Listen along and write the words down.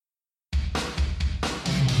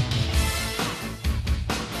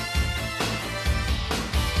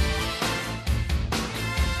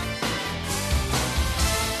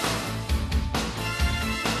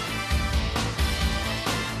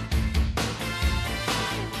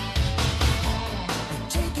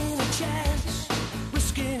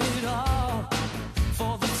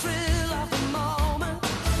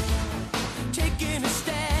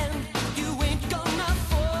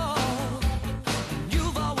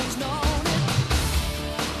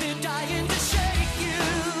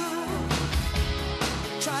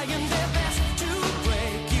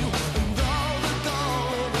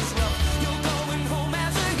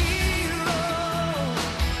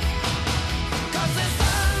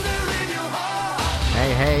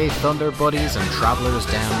Hey, Thunder buddies and travellers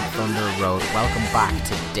down Thunder Road. Welcome back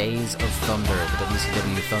to Days of Thunder, the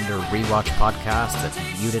WCW Thunder rewatch podcast that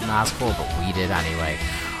you didn't ask for, but we did anyway.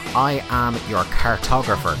 I am your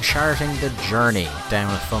cartographer, charting the journey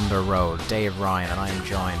down Thunder Road, Dave Ryan, and I am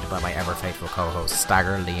joined by my ever-faithful co-host,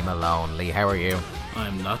 Stagger Lee Malone. Lee, how are you?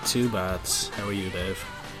 I'm not too bad. How are you, Dave?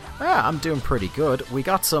 I'm doing pretty good. We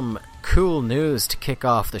got some cool news to kick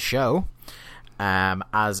off the show.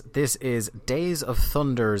 As this is Days of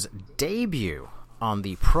Thunder's debut on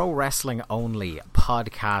the Pro Wrestling Only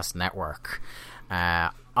podcast network.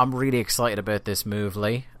 I'm really excited about this move,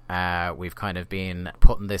 Lee. We've kind of been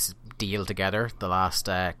putting this deal together the last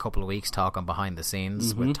couple of weeks, talking behind the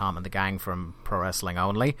scenes with Tom and the gang from Pro Wrestling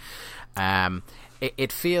Only.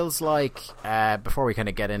 It feels like, before we kind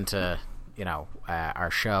of get into our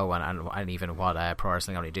show and even what Pro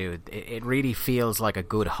Wrestling Only do, it really feels like a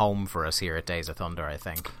good home for us here at Days of Thunder, I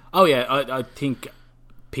think. Oh yeah, I think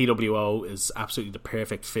PWO is absolutely the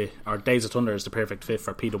perfect fit, or Days of Thunder is the perfect fit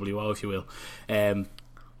for PWO, if you will. The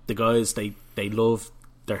guys, they love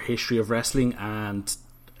their history of wrestling, and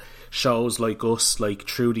shows like us, like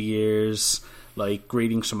Through the Years, like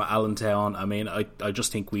Greetings from Allentown. I mean, I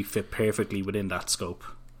just think we fit perfectly within that scope.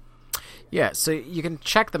 Yeah, so you can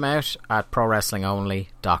check them out at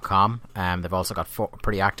ProWrestlingOnly.com. They've also got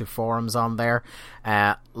pretty active forums on there.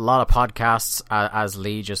 A lot of podcasts, as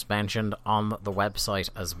Lee just mentioned, on the website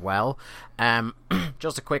as well.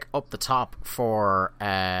 Just a quick up the top for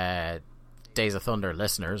Days of Thunder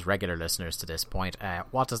listeners, regular listeners to this point.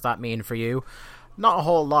 What does that mean for you? Not a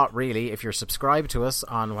whole lot, really. If you're subscribed to us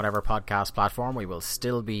on whatever podcast platform, we will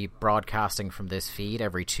still be broadcasting from this feed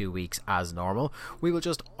every 2 weeks as normal. We will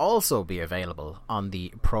just also be available on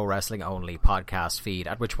the Pro Wrestling Only podcast feed,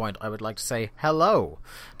 at which point I would like to say hello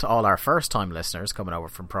to all our first-time listeners coming over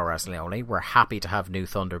from Pro Wrestling Only. We're happy to have new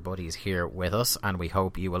Thunder buddies here with us, and we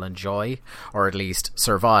hope you will enjoy, or at least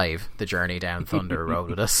survive, the journey down Thunder Road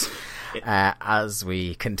with us as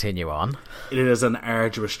we continue on. It is an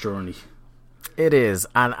arduous journey. It is,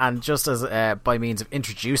 and just as by means of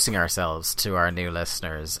introducing ourselves to our new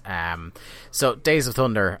listeners, so Days of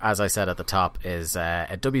Thunder, as I said at the top, is a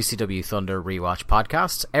WCW Thunder rewatch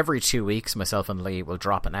podcast. Every 2 weeks, myself and Lee will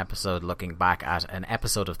drop an episode looking back at an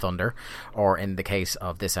episode of Thunder, or in the case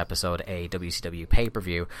of this episode, a WCW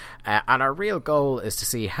pay-per-view. And our real goal is to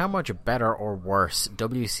see how much better or worse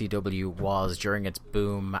WCW was during its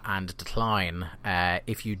boom and decline,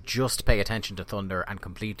 if you just pay attention to Thunder and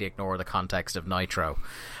completely ignore the context of Nitro.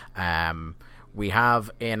 We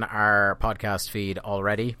have in our podcast feed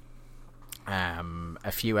already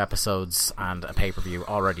a few episodes and a pay-per-view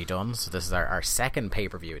already done. So this is our second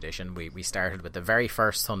pay-per-view edition. We started with the very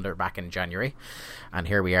first Thunder back in January, and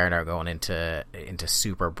here we are now going into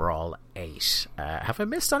Super Brawl 8. Have I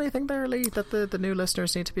missed anything there, Lee, that the new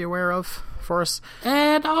listeners need to be aware of for us?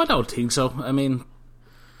 No, I don't think so. I mean,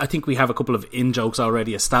 I think we have a couple of in-jokes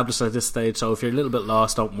already established at this stage, so if you're a little bit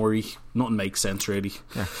lost, don't worry. Nothing makes sense, really.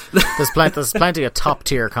 Yeah. There's plenty of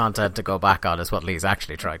top-tier content to go back on, is what Lee's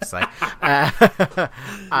actually trying to say.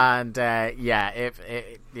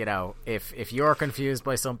 If you're confused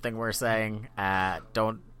by something we're saying,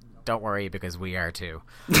 don't worry, because we are too,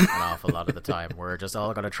 an awful lot of the time. We're just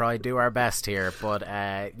all going to try do our best here, but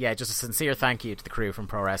just a sincere thank you to the crew from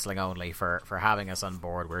Pro Wrestling Only for having us on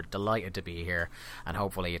board. We're delighted to be here, and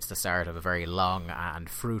hopefully it's the start of a very long and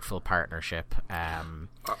fruitful partnership,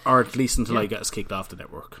 or at least until I get us kicked off the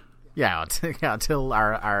network. Until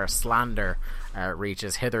our slander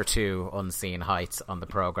reaches hitherto unseen heights on the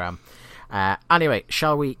program. Anyway,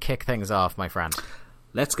 shall we kick things off, my friend?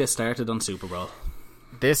 Let's get started on Super Brawl.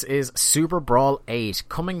 This is Super Brawl 8,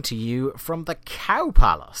 coming to you from the Cow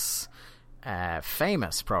Palace,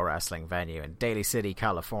 famous pro wrestling venue in Daly City,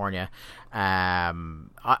 California.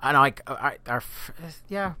 One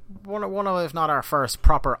of, if not our first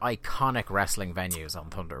proper iconic wrestling venues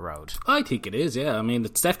on Thunder Road. I think it is, yeah. I mean,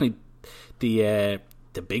 it's definitely the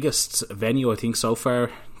biggest venue, I think, so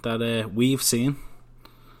far that we've seen.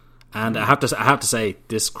 And I have to say,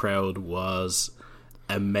 this crowd was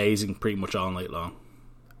amazing pretty much all night long.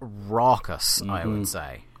 Raucous, I would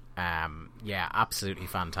say. Absolutely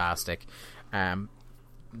fantastic.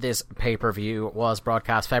 This pay-per-view was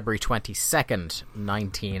broadcast February 22nd,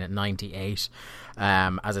 1998.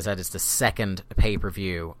 As I said, it's the second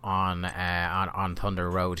pay-per-view on Thunder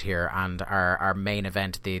Road here, and our main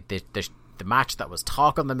event, the match that was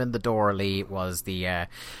talking them in the door, Lee, was the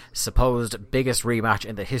supposed biggest rematch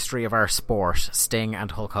in the history of our sport, Sting and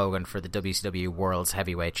Hulk Hogan for the WCW World's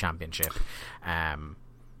Heavyweight Championship.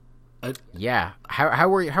 How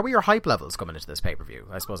were your hype levels coming into this pay-per-view?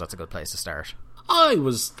 I suppose that's a good place to start. I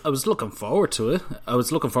was looking forward to it. I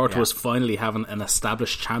was looking forward to us finally having an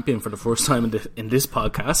established champion for the first time in this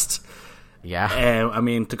podcast. Yeah. I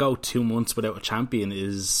mean, to go 2 months without a champion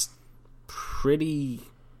is pretty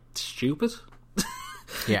stupid.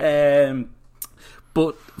 Yeah.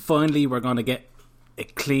 But finally, we're going to get a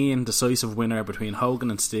clean, decisive winner between Hogan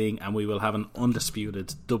and Sting, and we will have an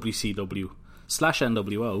undisputed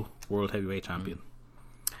WCW/NWO World Heavyweight Champion.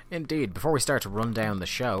 Indeed. Before we start to run down the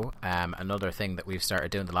show, another thing that we've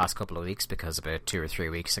started doing the last couple of weeks, because about 2 or 3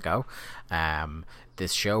 weeks ago,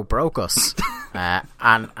 this show broke us,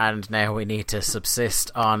 and now we need to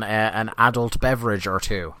subsist on an adult beverage or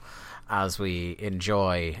two as we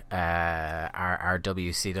enjoy our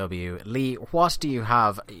WCW. Lee, what do you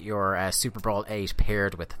have your Super Brawl 8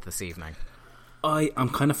 paired with this evening? I'm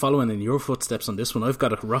kind of following in your footsteps on this one. I've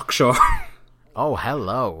got a Rockshore. Oh,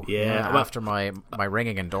 hello. Yeah. After my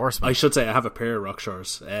ringing endorsement. I should say I have a pair of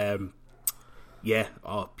Rockshores.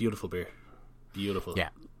 Beautiful beer. Beautiful. Yeah.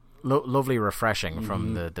 Lovely, refreshing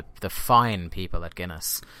from the fine people at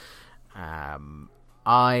Guinness.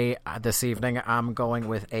 I, this evening, am going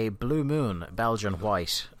with a Blue Moon Belgian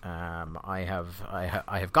White. I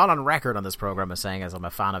have gone on record on this program as saying as I'm a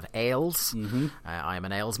fan of ales. I am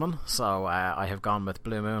an alesman, so I have gone with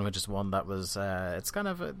Blue Moon, which is one that was it's kind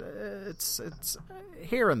of it's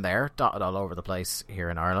here and there, dotted all over the place here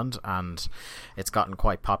in Ireland, and it's gotten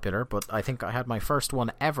quite popular. But I think I had my first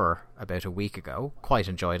one ever about a week ago. Quite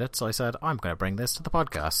enjoyed it, so I said I'm going to bring this to the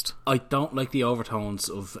podcast. I don't like the overtones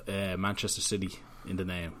of Manchester City in the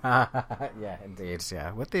name. Yeah, indeed.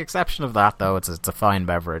 Yeah, with the exception of that, though, it's a fine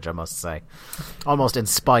beverage, I must say, almost in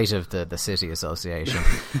spite of the city association.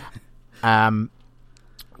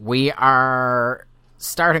 We are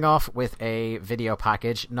starting off with a video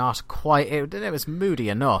package. Not quite. It was moody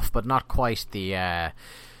enough, but not quite the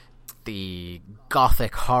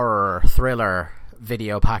gothic horror thriller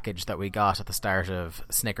video package that we got at the start of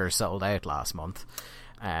Snickers Sold Out last month.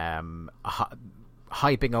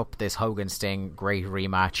 Hyping up this Hogan Sting great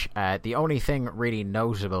rematch. The only thing really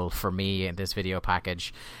notable for me in this video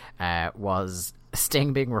package was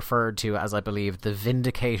Sting being referred to as, I believe, the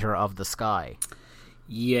Vindicator of the Sky.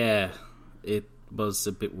 Yeah, it was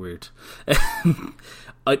a bit weird.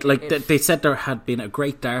 They said there had been a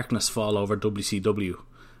great darkness fall over WCW,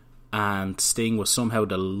 and Sting was somehow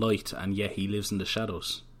the light, and yet he lives in the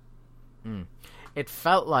shadows. It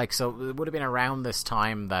felt like, so it would have been around this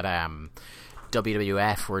time that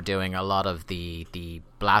WWF were doing a lot of the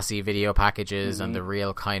Blassie video packages and the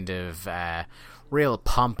real kind of real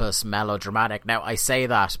pompous, melodramatic. Now, I say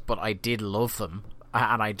that, but I did love them,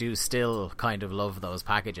 and I do still kind of love those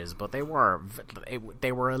packages, but they were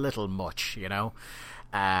a little much, you know.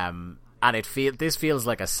 And this feels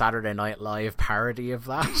like a Saturday Night Live parody of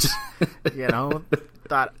that, you know.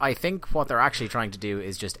 That I think what they're actually trying to do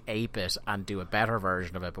is just ape it and do a better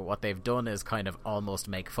version of it, but what they've done is kind of almost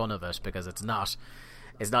make fun of it, because it's not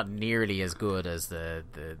nearly as good as the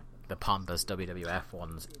pompous WWF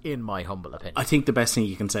ones, in my humble opinion. I think the best thing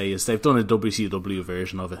you can say is they've done a WCW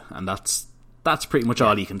version of it, and that's pretty much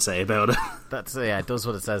all you can say about it. It does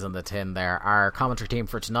what it says on the tin there. Our commentary team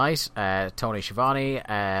for tonight, Tony Schiavone,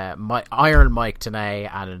 Iron Mike Tenay,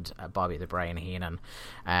 and Bobby the Brain Heenan.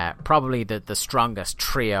 Probably the strongest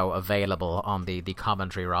trio available on the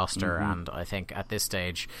commentary roster, and I think at this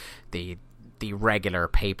stage the regular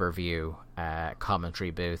pay-per-view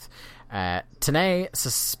commentary booth. Tenay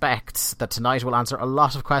suspects that tonight will answer a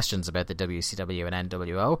lot of questions about the WCW and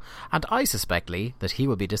NWO, and I suspect, Lee, that he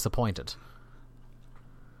will be disappointed.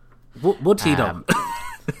 Would he though?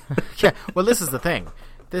 Yeah, well, this is the thing.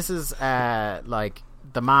 This is like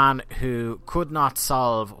the man who could not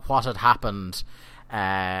solve what had happened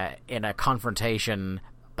in a confrontation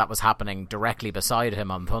that was happening directly beside him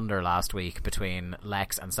on Thunder last week between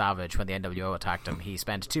Lex and Savage when the NWO attacked him. He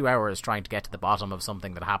spent 2 hours trying to get to the bottom of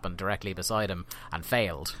something that happened directly beside him and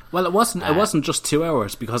failed. Well, it wasn't just 2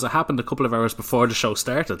 hours, because it happened a couple of hours before the show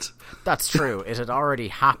started. That's true. It had already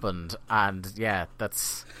happened, and yeah,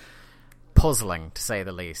 that's puzzling to say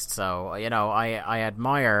the least. So, you know, I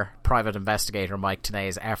admire private investigator Mike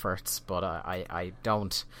Tenay's efforts, but I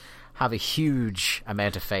don't have a huge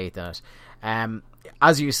amount of faith in it.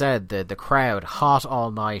 As you said, the crowd, hot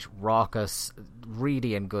all night, raucous,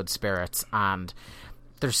 really in good spirits, and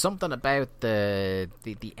there's something about the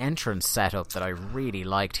entrance setup that I really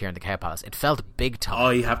liked here in the Cow Palace. It felt big time.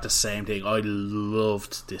 I have the same thing. I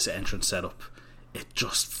loved this entrance setup. It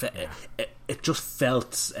just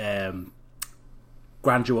felt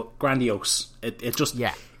grandiose.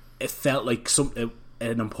 It felt like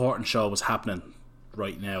an important show was happening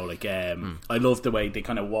right now. Like I love the way they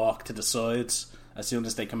kind of walk to the sides as soon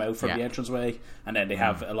as they come out from the entranceway, and then they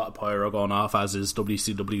have a lot of pyro going off, as is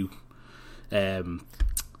WCW.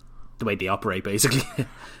 The way they operate, basically.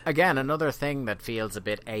 Again, another thing that feels a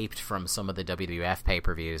bit aped from some of the WWF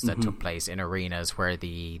pay-per-views that took place in arenas where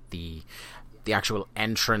the actual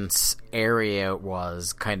entrance area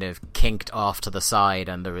was kind of kinked off to the side,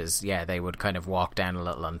 and there was, they would kind of walk down a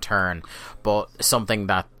little and turn. But something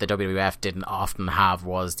that the WWF didn't often have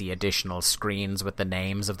was the additional screens with the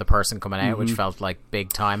names of the person coming out, which felt like big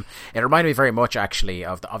time. It reminded me very much, actually,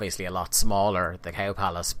 of obviously a lot smaller, the Cow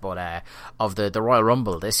Palace, but of the Royal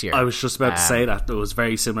Rumble this year. I was just about to say that. It was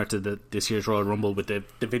very similar to this year's Royal Rumble with the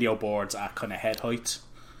video boards at kind of head height.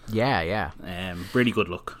 Yeah. Really good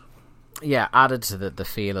look. Yeah, added to the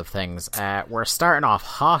feel of things. We're starting off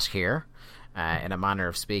hot here, in a manner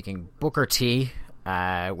of speaking. Booker T,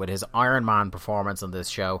 with his Iron Man performance on this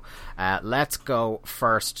show. Let's go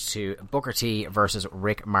first to Booker T versus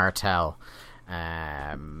Rick Martel.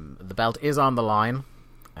 The belt is on the line,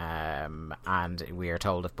 and we are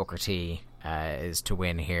told if Booker T is to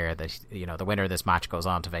win here, that the winner of this match goes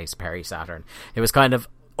on to face Perry Saturn. It was kind of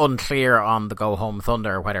unclear on the Go Home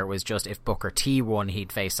Thunder whether it was just if Booker T won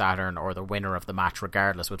he'd face Saturn, or the winner of the match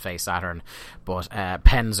regardless would face Saturn. But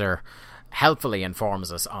Penzer helpfully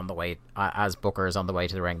informs us on the way, as Booker is on the way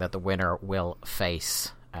to the ring, that the winner will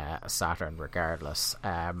face Saturn regardless.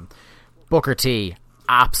 Booker T,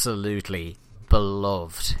 absolutely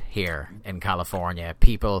beloved here in California.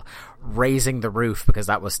 People raising the roof because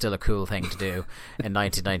that was still a cool thing to do in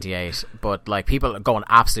 1998, but like people going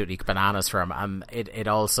absolutely bananas for him, and it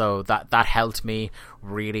also that helped me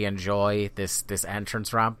really enjoy this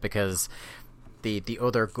entrance ramp, because the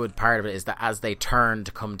other good part of it is that as they turn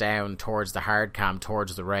to come down towards the hard cam,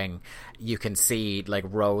 towards the ring, you can see like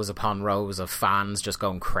rows upon rows of fans just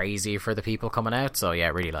going crazy for the people coming out. So yeah,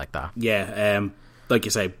 really like that. Like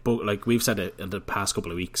you say, like we've said it in the past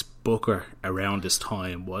couple of weeks, Booker around this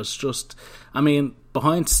time was just, I mean,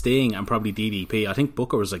 behind Sting and probably DDP, I think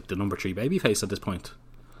Booker was like the number 3 babyface at this point.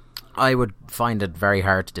 I would find it very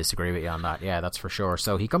hard to disagree with you on that. Yeah, that's for sure.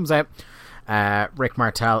 So he comes out, Rick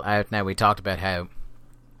Martel out. Now, we talked about how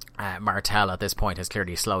Martel at this point has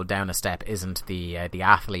clearly slowed down a step, isn't the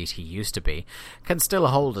athlete he used to be, can still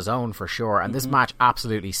hold his own for sure. And this match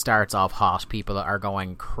absolutely starts off hot. People are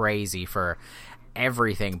going crazy for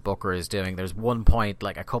everything Booker is doing. There's one point,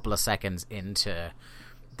 like a couple of seconds into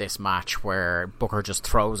this match, where Booker just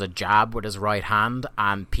throws a jab with his right hand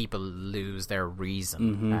and people lose their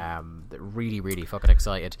reason. Really, really fucking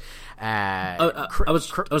excited. I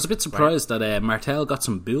was a bit surprised that Martel got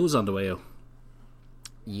some boos on the way out.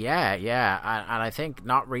 Yeah, and I think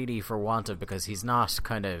not really for want of, because he's not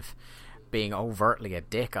kind of being overtly a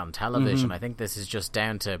dick on television. I think this is just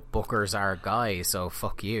down to Booker's our guy, so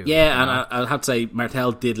fuck you. Yeah, and I'll have to say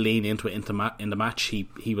Martel did lean into it in the match.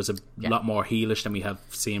 He was a lot more heelish than we have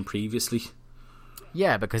seen previously.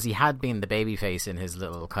 Yeah, because he had been the babyface in his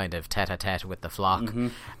little kind of tete-a-tete with the Flock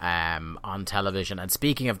on television. And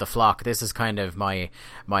speaking of the Flock, this is kind of my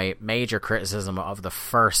major criticism of the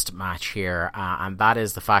first match here, and that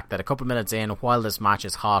is the fact that a couple of minutes in, while this match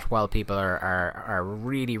is hot, while people are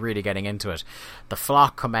really, really getting into it, the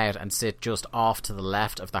Flock come out and sit just off to the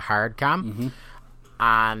left of the hard cam,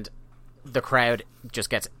 and the crowd just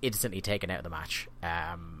gets instantly taken out of the match.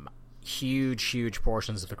 Huge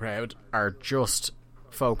portions of the crowd are just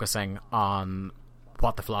focusing on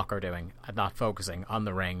what the Flock are doing and not focusing on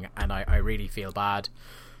the ring, and I really feel bad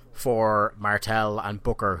for Martel and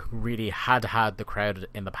Booker, who really had the crowd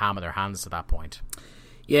in the palm of their hands to that point.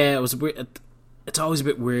 Yeah, it was weird. It's always a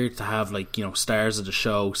bit weird to have, like, stars of the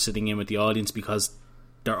show sitting in with the audience, because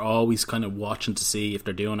they're always kind of watching to see if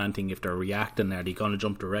they're doing anything, if they're reacting, are they going to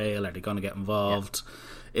jump the rail, are they going to get involved.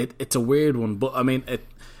 It's a weird one, but I mean,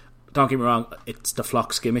 don't get me wrong, it's the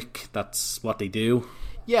Flock's gimmick. That's what they do.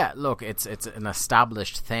 Yeah, look, it's an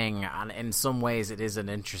established thing, and in some ways it is an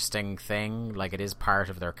interesting thing. Like, it is part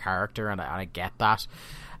of their character, and I get that.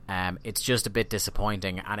 It's just a bit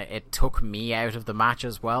disappointing, and it took me out of the match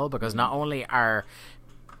as well, because not only are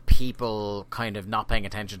people kind of not paying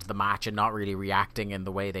attention to the match and not really reacting in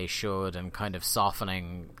the way they should, and kind of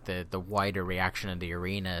softening the wider reaction in the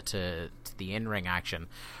arena to the in-ring action,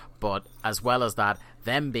 but as well as that,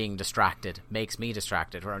 them being distracted makes me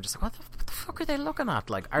distracted, where I'm just like, what the fuck are they looking at?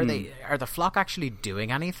 Like, are the Flock actually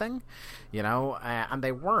doing anything? And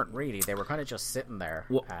they weren't really. They were kind of just sitting there.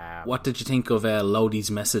 What did you think of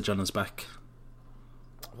Lodi's message on his back?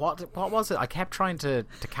 What was it? I kept trying to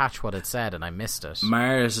catch what it said, and I missed it.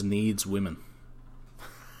 Mars needs women.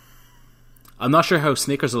 I'm not sure how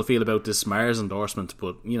Snickers will feel about this Mars endorsement,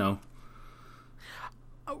 but,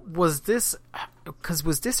 Was this... because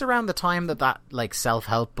was this around the time that like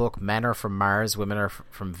self-help book Men Are From Mars, Women Are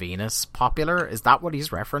From Venus popular? Is that what he's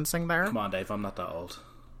referencing there? Come on, Dave, I'm not that old.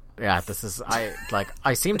 Yeah, this is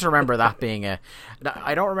I seem to remember that being I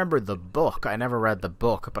don't remember the book. I never read the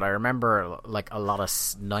book, but I remember like a lot of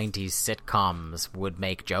 90s sitcoms would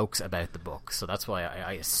make jokes about the book, so that's why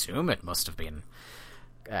I assume it must have been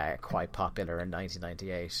quite popular in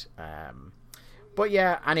 1998. But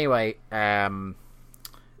yeah, anyway,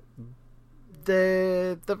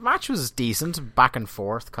 the match was decent, back and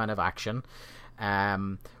forth kind of action.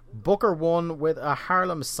 Booker won with a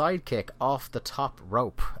Harlem sidekick off the top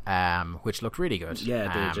rope, which looked really good.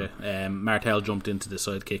 Yeah, did you? Martel jumped into the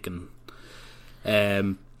sidekick,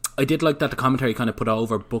 and I did like that the commentary kind of put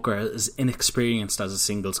over Booker as inexperienced as a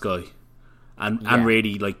singles guy, and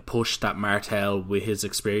really like pushed that Martel with his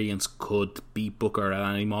experience could beat Booker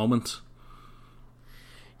at any moment.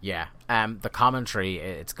 Yeah, the commentary,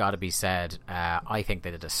 it's got to be said, I think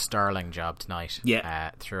they did a sterling job tonight.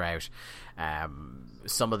 Throughout.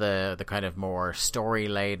 Some of the kind of more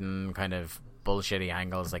story-laden kind of bullshitty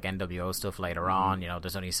angles, like NWO stuff later on, you know,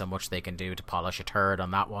 there's only so much they can do to polish a turd on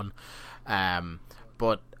that one.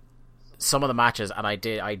 But some of the matches, and I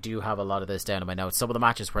do have a lot of this down in my notes, some of the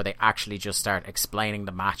matches where they actually just start explaining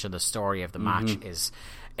the match and the story of the match is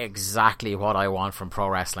exactly what I want from pro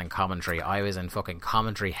wrestling commentary. I was in fucking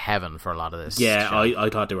commentary heaven for a lot of this. Yeah, I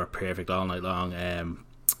thought they were perfect all night long.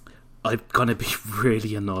 I'm gonna be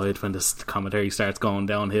really annoyed when this commentary starts going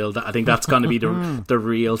downhill. I think that's gonna be the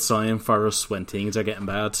real sign for us when things are getting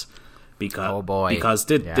bad. Because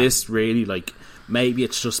this really, like, maybe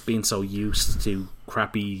it's just been so used to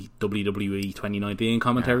crappy WWE 2019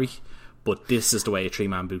 commentary, but this is the way a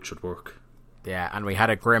 3-man boot should work. Yeah, and we had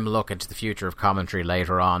a grim look into the future of commentary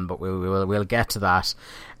later on, but we'll get to that.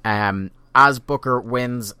 As Booker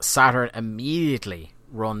wins, Saturn immediately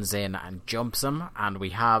runs in and jumps him, and we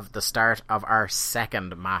have the start of our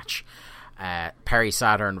second match. Perry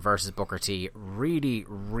Saturn versus Booker T. Really,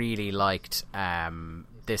 really liked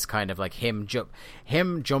this kind of like him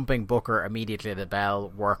jumping Booker immediately at the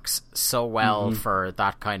bell works so well for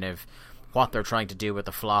that kind of what they're trying to do with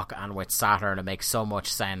the flock and with Saturn. It makes so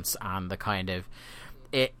much sense, and the kind of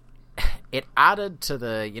it added to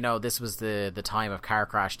the, you know, this was the time of Car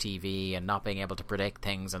Crash TV and not being able to predict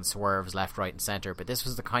things and swerves left, right and centre, but this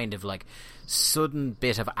was the kind of like sudden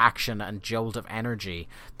bit of action and jolt of energy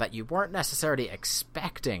that you weren't necessarily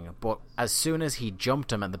expecting, but as soon as he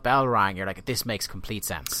jumped him and the bell rang, you're like, this makes complete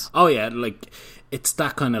sense. Oh yeah, like it's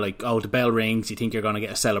that kind of like, oh, the bell rings, you think you're going to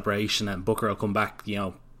get a celebration, and Booker will come back, you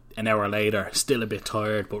know, an hour later, still a bit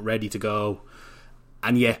tired but ready to go.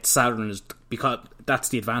 And yet Saturn is, because that's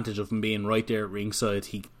the advantage of him being right there at ringside,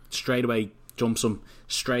 he straight away jumps him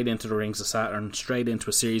straight into the rings of Saturn, straight into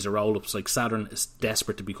a series of roll-ups. Like, Saturn is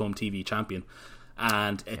desperate to become TV champion,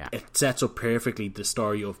 and it sets up perfectly the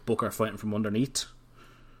story of Booker fighting from underneath.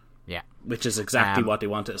 Yeah, which is exactly what they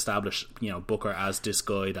want to establish, you know, Booker as this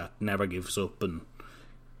guy that never gives up. And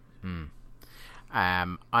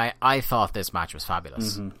I thought this match was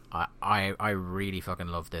fabulous. I really fucking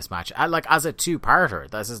loved this match. Like, as a two-parter,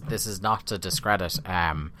 this is not to discredit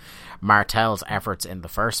Martel's efforts in the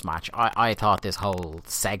first match. I thought this whole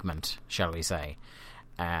segment, shall we say,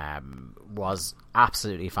 was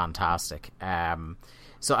absolutely fantastic.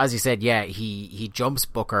 So as you said, yeah, he jumps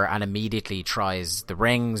Booker and immediately tries the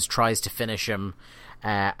rings, tries to finish him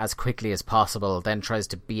as quickly as possible, then tries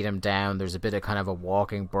to beat him down. There's a bit of kind of a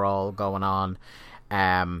walking brawl going on.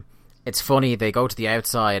 It's funny, they go to the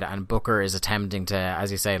outside and Booker is attempting to,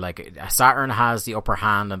 as you say, like, Saturn has the upper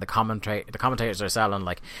hand, and the commentators are selling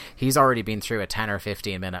like he's already been through a 10 or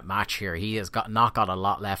 15 minute match here. He has not got a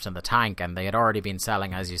lot left in the tank, and they had already been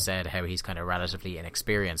selling, as you said, how he's kind of relatively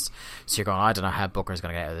inexperienced. So you're going, I don't know how Booker's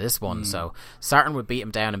going to get out of this one. So Saturn would beat him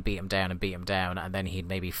down and beat him down and beat him down, and then he'd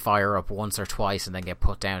maybe fire up once or twice and then get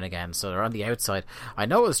put down again. So they're on the outside. I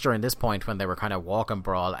noticed during this point when they were kind of walking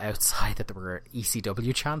brawl outside that there were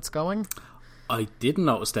ECW chants going. I didn't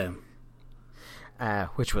notice them.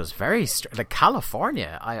 Which was very like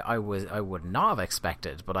California. I would not have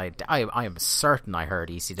expected, but I am certain I heard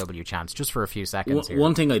ECW chants just for a few seconds. Here.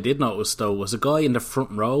 One thing I did notice though was a guy in the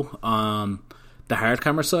front row on the hard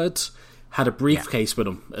camera sides had a briefcase with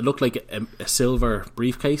him. It looked like a silver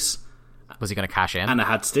briefcase. Was he going to cash in? And it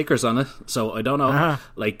had stickers on it. So I don't know.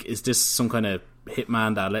 Like, is this some kind of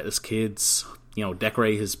hitman that let his kids, you know,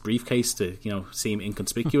 decorate his briefcase to, you know, seem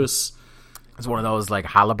inconspicuous? It's one of those like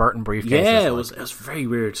Halliburton briefcases. Yeah, it was very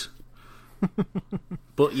weird.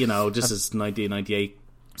 But you know, this is 1998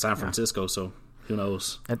 San Francisco, so who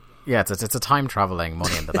knows? It's a time traveling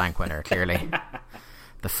Money in the Bank winner. Clearly,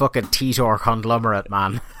 the fucking Titor conglomerate,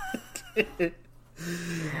 man.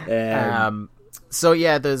 So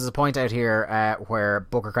yeah, there's a point out here where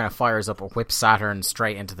Booker kind of fires up a whip Saturn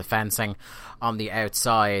straight into the fencing on the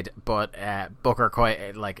outside, but Booker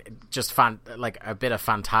quite just a bit of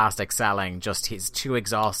fantastic selling. Just he's too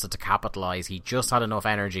exhausted to capitalize. He just had enough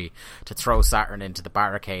energy to throw Saturn into the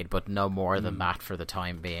barricade, but no more than that for the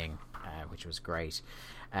time being, which was great.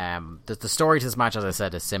 The story to this match, as I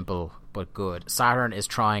said, is simple but good. Saturn is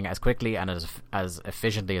trying as quickly and as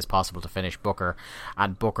efficiently as possible to finish Booker,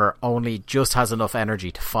 and Booker only just has enough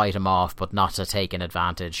energy to fight him off, but not to take an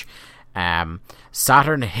advantage.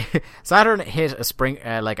 Saturn hit a spring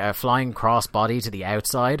a flying crossbody to the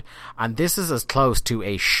outside, and this is as close to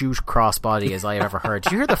a shoot crossbody as I have ever heard.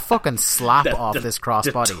 Did you hear the fucking slap off this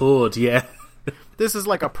crossbody? The thud, yeah. This is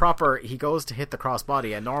like a proper, he goes to hit the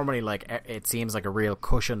crossbody, and normally it seems like a real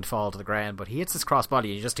cushioned fall to the ground, but he hits this crossbody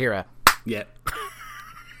and you just hear a... Yeah.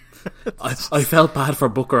 I felt bad for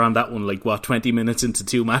Booker on that one, 20 minutes into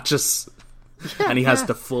 2 matches. Yeah, and he has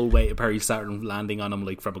the full weight of Perry Saturn landing on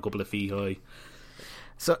him from a couple of feet high.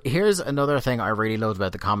 So here's another thing I really loved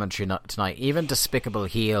about the commentary tonight. Even despicable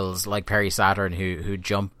heels like Perry Saturn who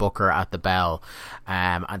jump Booker at the bell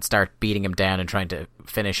and start beating him down and trying to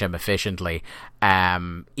finish him efficiently.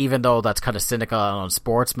 Even though that's kind of cynical and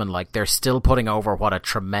unsportsmanlike, they're still putting over what a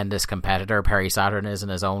tremendous competitor Perry Saturn is in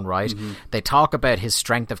his own right. Mm-hmm. They talk about his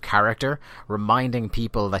strength of character, reminding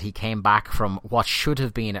people that he came back from what should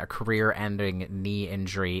have been a career-ending knee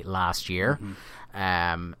injury last year.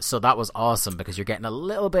 Mm-hmm. So that was awesome because you're getting a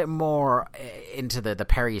little bit more into the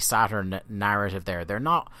Perry Saturn narrative there. They're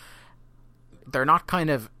not kind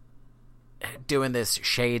of doing this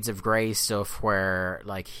Shades of Grey stuff where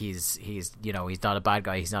he's not a bad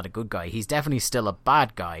guy, he's not a good guy. He's definitely still a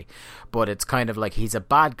bad guy, but it's kind of like he's a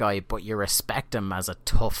bad guy, but you respect him as a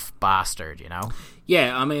tough bastard,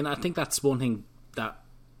 Yeah, I mean, I think that's one thing that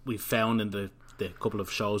we've found in the couple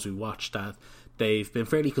of shows we watched, that they've been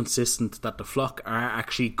fairly consistent that the Flock are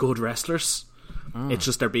actually good wrestlers. It's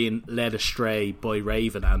just they're being led astray by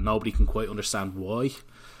Raven, and nobody can quite understand why.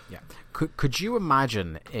 Yeah. Could you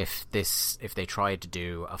imagine if they tried to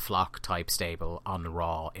do a Flock type stable on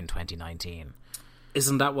Raw in 2019?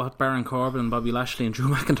 Isn't that what Baron Corbin, Bobby Lashley and Drew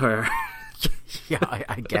McIntyre are? Yeah,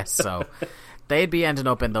 I guess so. They'd be ending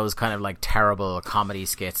up in those kind of terrible comedy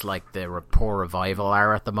skits like the Poor Revival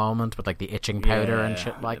are at the moment, with the itching powder and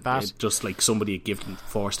shit like that. Just somebody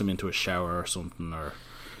forced them into a shower or something. Or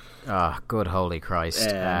good holy Christ!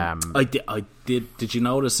 I did. Did you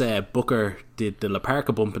notice Booker did the La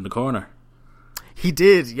Parka bump in the corner? He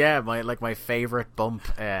did, yeah. My favorite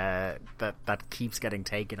bump that keeps getting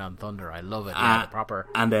taken on Thunder. I love it. Yeah, proper.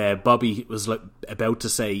 And Bobby was about to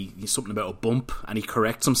say something about a bump, and he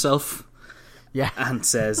corrects himself. Yeah, and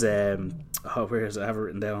says, where is it? I have it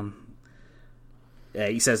written down.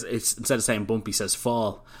 He says, instead of saying bump, he says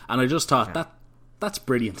fall. And I just thought that's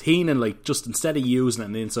brilliant. Heenan, just instead of using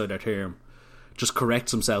an insider term, just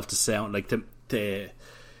corrects himself to sound to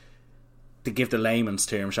give the layman's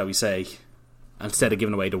term, shall we say, instead of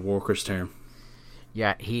giving away the worker's term.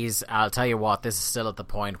 Yeah, I'll tell you what, this is still at the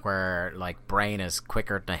point where brain is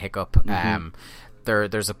quicker than a hiccup. Mm-hmm.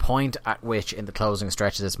 There's a point at which in the closing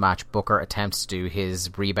stretch of this match, Booker attempts to do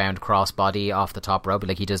his rebound crossbody off the top rope.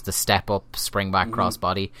 He does the step up spring back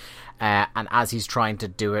crossbody, and as he's trying to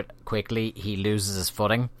do it quickly, he loses his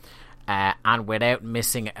footing, and without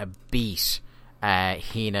missing a beat,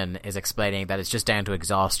 Heenan is explaining that it's just down to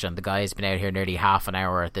exhaustion. The guy's been out here nearly half an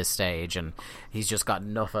hour at this stage and he's just got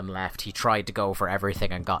nothing left. He tried to go for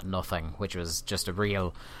everything and got nothing, which was just a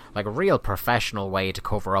real professional way to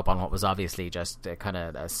cover up on what was obviously just a kind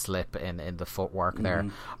of a slip in the footwork there.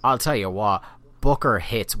 I'll tell you what, Booker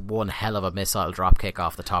hits one hell of a missile dropkick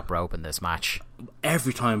off the top rope in this match.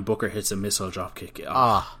 Every time Booker hits a missile dropkick,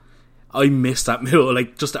 I missed that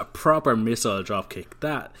move, just a proper missile dropkick.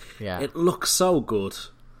 It looks so good.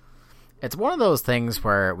 It's one of those things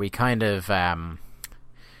where we kind of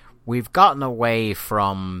we've gotten away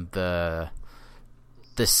from the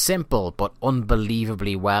simple but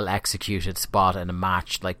unbelievably well executed spot in a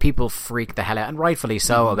match. People freak the hell out, and rightfully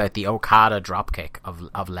so, about the Okada dropkick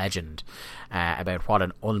of legend, about what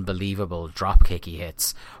an unbelievable dropkick he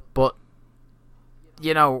hits. But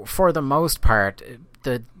for the most part,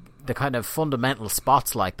 the kind of fundamental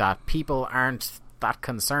spots like that, people aren't that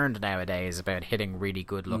concerned nowadays about hitting really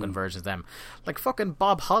good looking versions of them. Fucking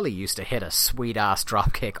Bob Holly used to hit a sweet ass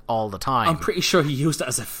dropkick all the time. I'm pretty sure he used it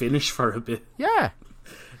as a finish for a bit. Yeah.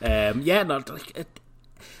 Randy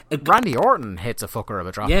Orton hits a fucker of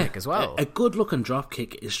a dropkick as well. A good looking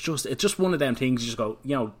dropkick is just one of them things you just go,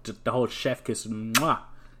 the whole chef kiss, mwah.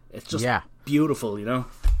 It's just beautiful,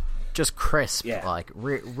 just crisp. Yeah. Like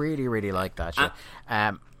really, really like that shit.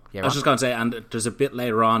 I was just going to say, and there's a bit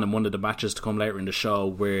later on in one of the matches to come later in the show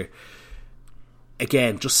where,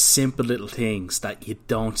 again, just simple little things that you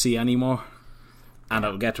don't see anymore. And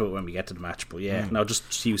I'll get to it when we get to the match. But yeah, no,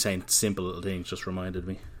 just you saying simple little things just reminded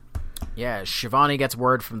me. Yeah, Shivani gets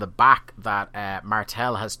word from the back that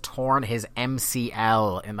Martel has torn his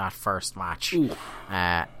MCL in that first match.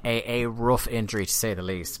 A rough injury, to say the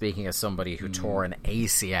least. Speaking as somebody who tore an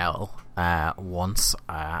ACL once,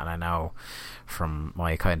 and I know from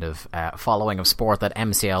my kind of following of sport that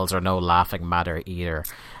MCLs are no laughing matter either.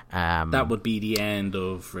 That would be the end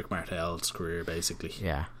of Rick Martel's career, basically.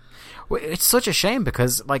 Yeah. It's such a shame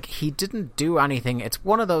because, like, he didn't do anything. It's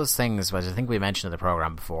one of those things, which I think we mentioned in the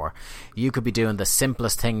program before. You could be doing the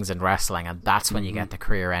simplest things in wrestling, and that's when you get the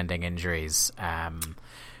career-ending injuries.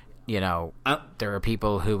 You know, there are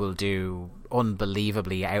people who will do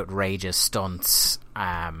unbelievably outrageous stunts.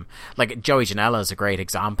 Like Joey Janela is a great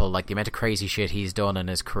example. Like the amount of crazy shit he's done in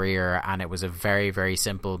his career, and it was a very, very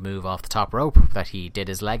simple move off the top rope that he did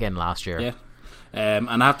his leg in last year. Yeah. And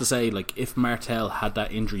I have to say, like, if Martel had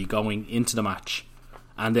that injury going into the match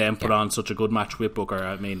and then put on such a good match with Booker,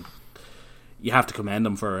 I mean, you have to commend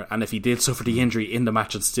him for it. And if he did suffer the injury in the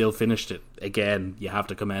match and still finished it, again, you have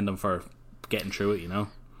to commend him for getting through it, you know?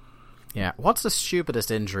 Yeah. What's the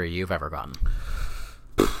stupidest injury you've ever gotten?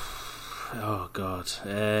 Oh, God.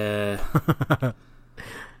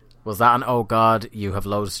 Was that an oh god you have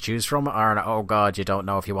loads to choose from, or an oh god you don't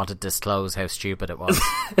know if you want to disclose how stupid it was?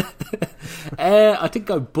 I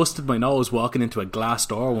think I busted my nose walking into a glass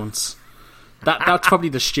door once. That's probably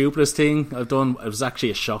the stupidest thing I've done. It was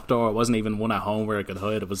actually a shop door. It wasn't even one at home where I could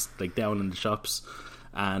hide. It was like down in the shops,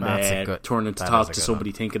 and turning to talk to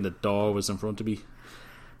somebody thinking the door was in front of me.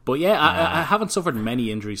 But yeah, I haven't suffered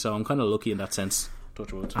many injuries, so I'm kind of lucky in that sense.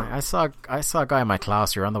 I saw a guy in my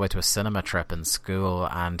class. We were on the way to a cinema trip in school,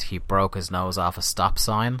 and he broke his nose off a stop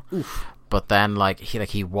sign. Oof. But then,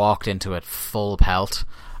 he walked into it full pelt,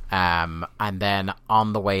 and then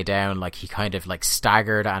on the way down, like he kind of like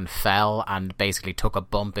staggered and fell, and basically took a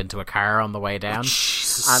bump into a car on the way down.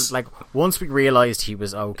 And like once we realised he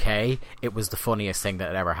was okay, it was the funniest thing that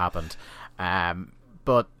had ever happened.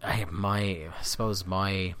 But I suppose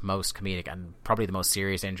my most comedic and probably the most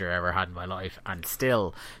serious injury I ever had in my life, and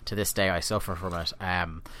still to this day I suffer from it.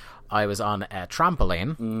 I was on a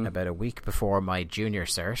trampoline about a week before my junior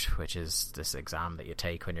cert, which is this exam that you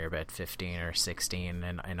take when you're about 15 or 16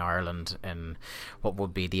 in Ireland, in what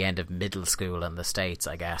would be the end of middle school in the States,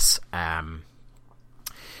 I guess. And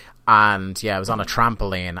yeah, I was on a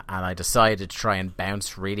trampoline, and I decided to try and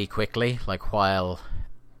bounce really quickly, like while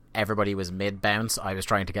everybody was mid-bounce, I was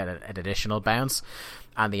trying to get an additional bounce,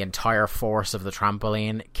 and the entire force of the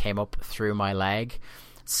trampoline came up through my leg,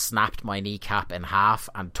 snapped my kneecap in half,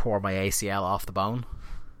 and tore my ACL off the bone.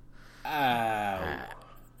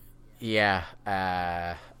 Yeah,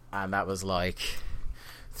 and that was like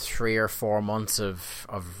 3 or 4 months of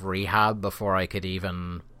rehab before I could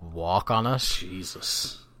even walk on it.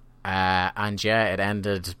 Jesus. And yeah, it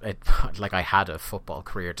ended. Like I had a football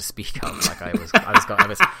career to speak of. Like I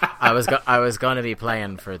was going to be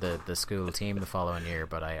playing for the school team the following year,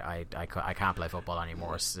 but I can't play football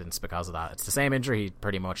anymore because of that. It's the same injury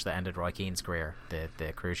pretty much that ended Roy Keane's career,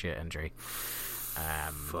 the cruciate injury.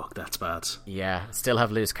 Fuck, that's bad. Yeah, still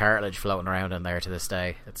have loose cartilage floating around in there to this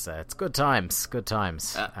day. It's good times.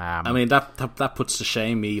 I mean that puts to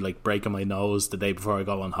shame me like breaking my nose the day before I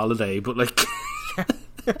go on holiday, but like.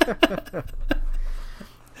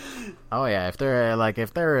 Oh yeah, if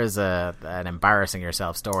there is an embarrassing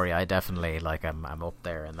yourself story, I definitely I'm up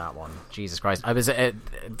there in that one. Jesus Christ, I was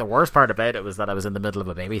the worst part about it was that I was in the middle of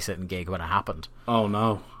a babysitting gig when it happened. Oh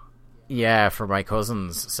no. Yeah, for my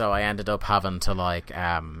cousins, so I ended up having to like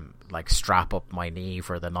strap up my knee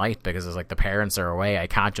for the night because it's like the parents are away. I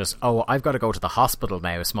can't just I've got to go to the hospital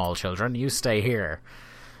now. Small children, you stay here.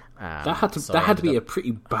 That had to be a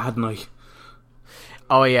pretty bad night.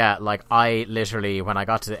 Oh yeah, like I literally, when I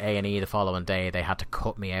got to A&E the following day, they had to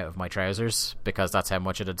cut me out of my trousers because that's how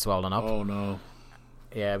much it had swollen up. Oh no.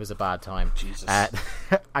 Yeah, it was a bad time. Jesus.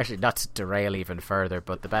 Actually, not to derail even further,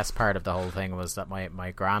 but the best part of the whole thing was that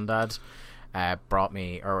my granddad brought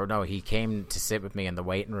me, or no, he came to sit with me in the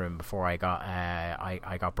waiting room before I got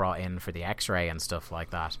I got brought in for the X-ray and stuff like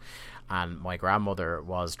that. And my grandmother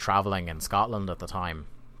was travelling in Scotland at the time,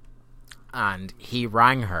 and he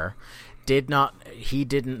rang her. He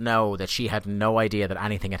didn't know that she had no idea that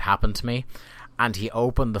anything had happened to me, and he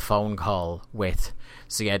opened the phone call with,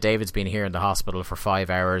 so yeah, David's been here in the hospital for 5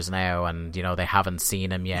 hours now, and you know they haven't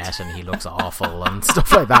seen him yet, and he looks awful and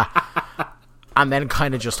stuff like that, and then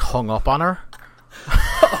kind of just hung up on her.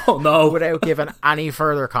 Oh no! Without giving any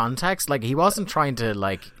further context. Like, he wasn't trying to,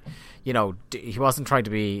 like, you know, he wasn't trying to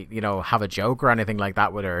be, you know, have a joke or anything like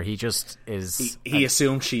that with her. He just is. He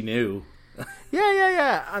assumed she knew.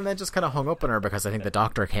 Yeah. And then just kind of hung up on her because I think the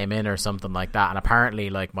doctor came in or something like that. And apparently,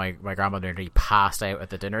 like, my grandmother nearly passed out at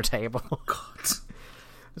the dinner table. God.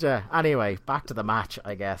 Yeah. Anyway, back to the match,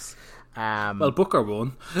 I guess. Well, Booker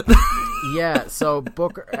won. Yeah, so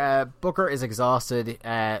Booker is exhausted.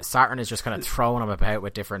 Saturn is just kind of throwing him about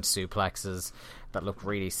with different suplexes that look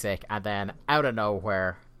really sick. And then, out of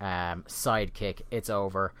nowhere, sidekick, it's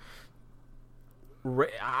over.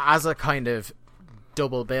 As a kind of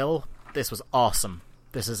double bill, this was awesome.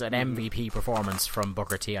 This is an MVP performance from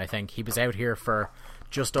Booker T, I think. He was out here for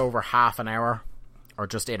just over half an hour, or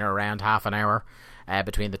just in or around half an hour,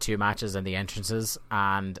 between the two matches and the entrances.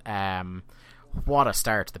 And what a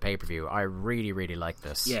start to the pay-per-view. I really, really like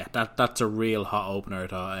this. Yeah, that's a real hot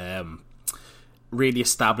opener. Really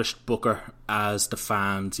established Booker as the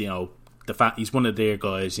fans, you know, he's one of their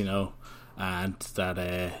guys, you know, and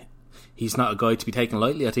that he's not a guy to be taken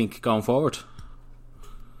lightly, I think, going forward.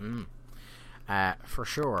 For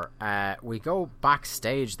sure. We go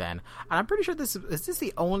backstage then, and I'm pretty sure is this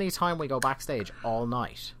the only time we go backstage all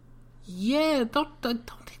night? Yeah, I don't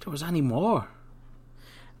think there was any more.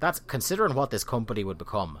 That's, considering what this company would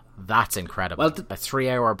become, that's incredible. Well, a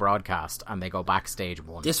 3-hour broadcast and they go backstage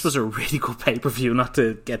once. This was a really good pay-per-view, not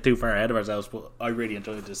to get too far ahead of ourselves, but I really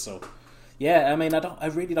enjoyed this. So yeah, I mean, I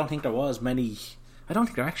really don't think there was many. I don't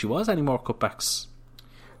think there actually was any more cutbacks.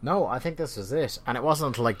 No, I think this was it. And it wasn't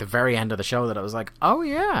until like the very end of the show that it was like, oh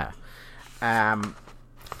yeah.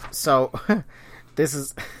 So this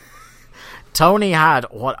is Tony had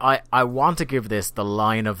what I want to give this the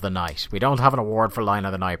line of the night. We don't have an award for line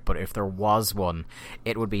of the night, but if there was one,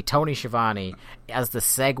 it would be Tony Schiavone as the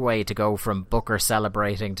segue to go from Booker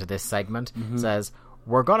celebrating to this segment. Says,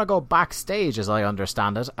 we're going to go backstage, as I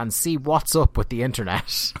understand it, and see what's up with the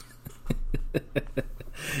internet.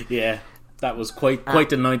 Yeah, that was quite the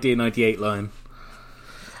 1998 line.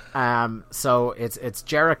 So it's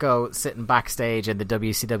Jericho sitting backstage in the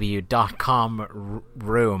WCW.com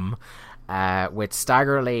room with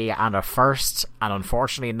Stagger Lee and a first and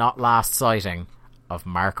unfortunately not last sighting of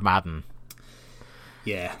Mark Madden.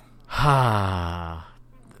 Yeah.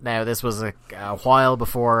 Now, this was a while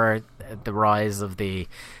before the rise of the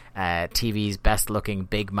TV's best-looking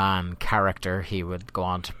big man character he would go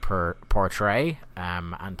on to portray,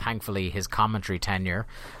 and thankfully his commentary tenure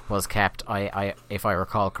was kept, if I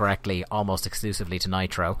recall correctly, almost exclusively to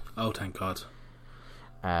Nitro. Oh, thank God.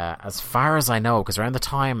 As far as I know, because around the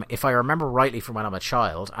time, if I remember rightly from when I'm a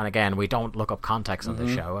child, and again, we don't look up context on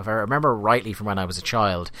this show, if I remember rightly from when I was a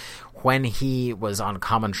child, when he was on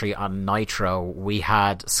commentary on Nitro, we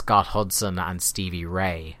had Scott Hudson and Stevie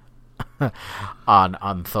Ray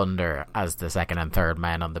on Thunder as the second and third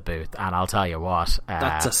men on the booth, and I'll tell you what,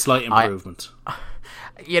 that's a slight improvement.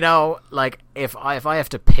 You know, like, if I have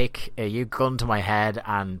to pick, you gun to my head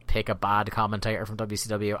and pick a bad commentator from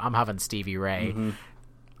WCW, I'm having Stevie Ray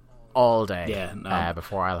all day. Yeah,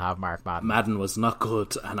 before I'll have Mark Madden. Madden was not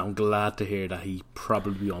good, and I'm glad to hear that he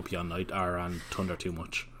probably won't be on Night or on Thunder too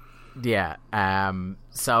much. Yeah.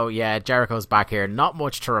 So yeah, Jericho's back here. Not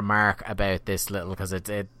much to remark about this little, because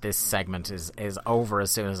this segment is over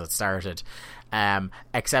as soon as it started.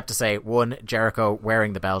 Except to say, one, Jericho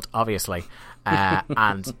wearing the belt, obviously,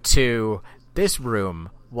 and two, this room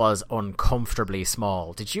was uncomfortably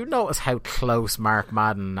small. Did you notice how close Mark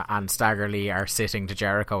Madden and Stagger Lee are sitting to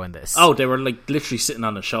Jericho in this? Oh, they were like literally sitting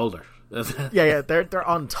on his shoulder. yeah, they're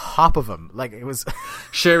on top of him. Like, it was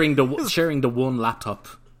sharing the one laptop.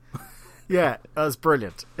 Yeah, that was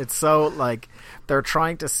brilliant. It's so, like, they're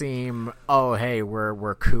trying to seem, oh, hey,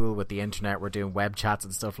 we're cool with the internet, we're doing web chats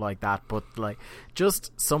and stuff like that, but, like,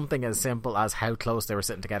 just something as simple as how close they were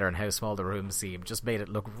sitting together and how small the room seemed just made it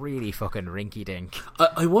look really fucking rinky-dink.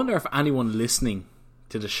 I wonder if anyone listening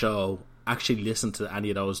to the show actually listened to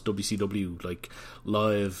any of those WCW, like,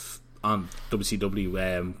 live on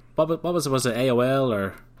WCW. What was it, AOL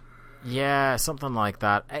or... Yeah, something like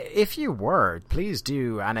that. If you were, please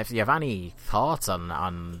do. And if you have any thoughts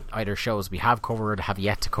on either shows we have covered, have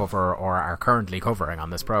yet to cover, or are currently covering on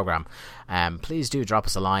this program, please do drop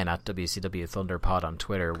us a line at WCW Thunderpod on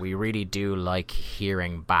Twitter. We really do like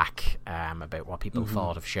hearing back about what people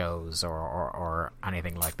thought of shows or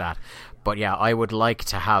anything like that. But yeah, I would like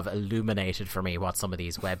to have illuminated for me what some of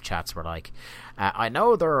these web chats were like. I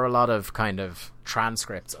know there are a lot of kind of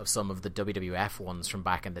transcripts of some of the WWF ones from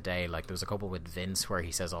back in the day. Like, there was a couple with Vince where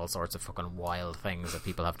he says all sorts of fucking wild things that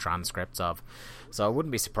people have transcripts of. So I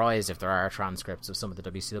wouldn't be surprised if there are transcripts of some of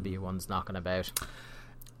the WCW ones knocking about.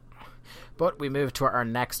 But we move to our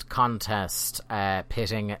next contest,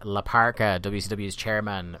 pitting La Parka, WCW's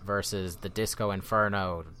chairman, versus the Disco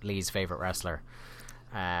Inferno, Lee's favourite wrestler.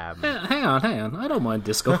 Hang on. I don't mind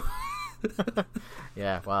Disco.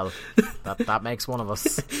 Yeah, well, that makes one of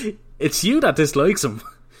us. It's you that dislikes him.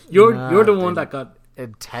 You're the one that got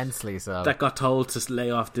intensely so. That got told to lay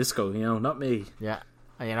off Disco, not me. Yeah.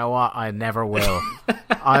 You know what? I never will.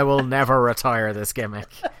 I will never retire this gimmick.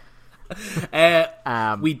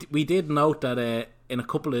 We did note that in a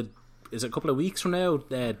couple of weeks from now,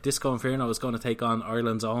 Disco Inferno is going to take on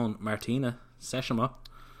Ireland's own Martina Seshima.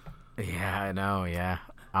 Yeah, I know. Yeah,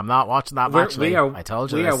 I'm not watching that match. I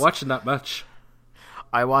told you we are watching that match.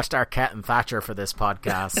 I watched Arquette and Thatcher for this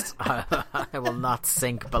podcast. I will not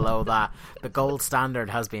sink below that. The gold standard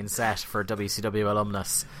has been set for WCW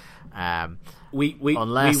alumnus. We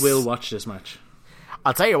will watch this match.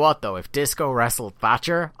 I'll tell you what, though, if Disco wrestled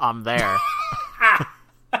Thatcher, I'm there.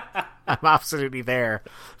 I'm absolutely there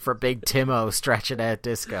for Big Timo stretching out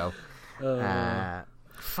Disco.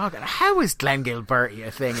 Fuck it. How is Glenn Gilberti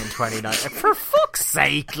a thing in 2019? For fuck's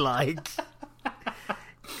sake, like...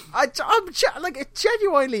 it's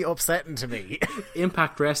genuinely upsetting to me.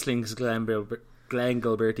 Impact Wrestling's Glenn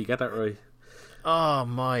Gilberti, get that right. Oh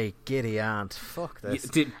my giddy aunt! Fuck this.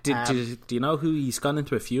 Do you know who he's gone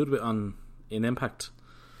into a feud with in Impact?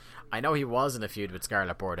 I know he was in a feud with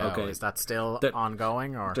Scarlett Bordeaux. Okay. Is that still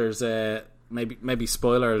ongoing? Or there's maybe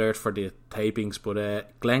spoiler alert for the tapings,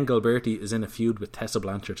 but Glenn Gilberti is in a feud with Tessa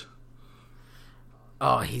Blanchard.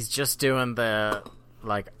 Oh, he's just doing the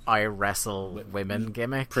I wrestle women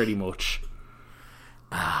gimmick, pretty much.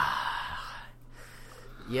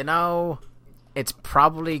 It's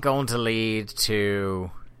probably going to lead to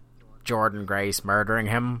Jordan Grace murdering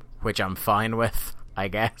him, which I'm fine with, I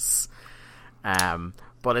guess.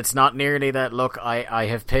 But it's not nearly that. Look, I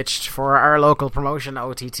have pitched for our local promotion,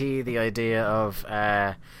 OTT, the idea of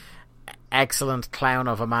excellent clown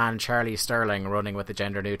of a man, Charlie Sterling, running with the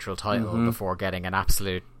gender-neutral title before getting an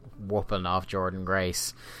absolute whooping off Jordan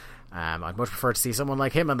Grace. I'd much prefer to see someone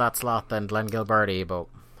like him in that slot than Glenn Gilberti, but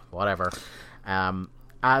whatever.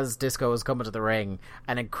 As Disco is coming to the ring,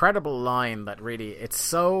 an incredible line that really, it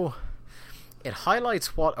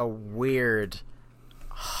highlights what a weird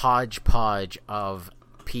hodgepodge of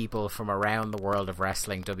people from around the world of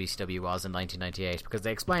wrestling WCW was in 1998, because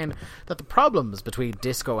they explain that the problems between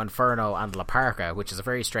Disco Inferno and La Parka, which is a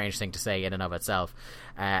very strange thing to say in and of itself,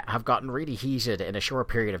 have gotten really heated in a short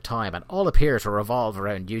period of time and all appear to revolve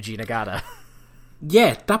around Yuji Nagata.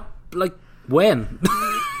 Yeah, when?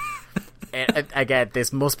 Again,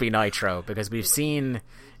 this must be Nitro, because we've seen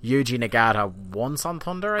Yuji Nagata once on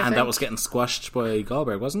Thunder, I think. That was getting squashed by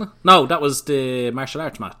Goldberg, wasn't it? No, that was the martial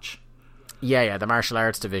arts match. Yeah, the martial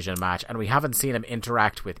arts division match, and we haven't seen him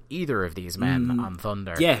interact with either of these men on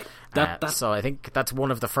Thunder. Yeah, so I think that's one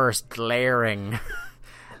of the first glaring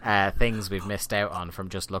things we've missed out on from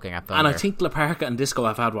just looking at Thunder. And I think La Parka and Disco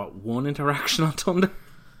have had one interaction on Thunder.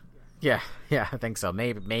 Yeah, I think so.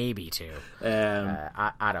 Maybe two.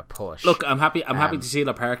 At a push. Look, I'm happy to see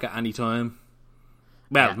La Parka anytime.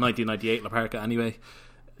 Well, 1998 La Parka anyway.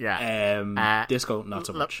 Yeah. Disco, not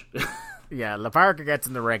so much. Yeah, La Parka gets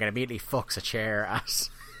in the ring and immediately fucks a chair at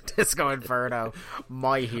Disco Inferno,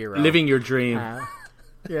 my hero. Living your dream.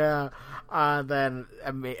 Yeah. And then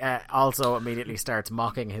also immediately starts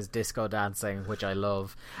mocking his disco dancing, which I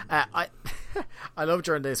love. I love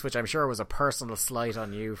during this, which I'm sure was a personal slight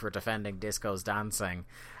on you for defending Disco's dancing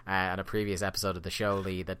in a previous episode of the show,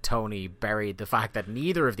 Lee, that Tony buried the fact that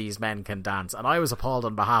neither of these men can dance. And I was appalled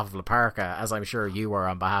on behalf of La Parka, as I'm sure you were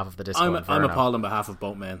on behalf of the Disco Inferno. I'm appalled on behalf of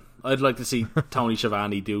both men. I'd like to see Tony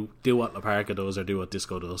Schiavone do what La Parka does or do what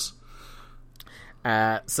Disco does.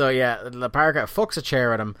 So yeah, La Parka fucks a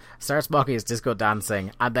chair at him, starts mocking his disco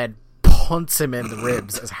dancing, and then punts him in the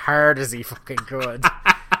ribs as hard as he fucking could.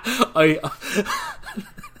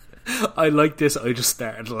 I like this. I just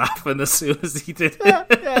started laughing as soon as he did it.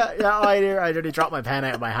 Yeah. I nearly dropped my pen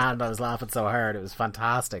out of my hand. I was laughing so hard. It was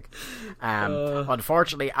fantastic.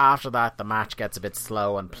 Unfortunately, after that, the match gets a bit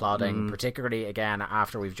slow and plodding, particularly again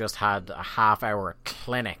after we've just had a half-hour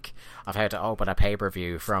clinic of how to open a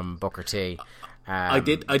pay-per-view from Booker T. I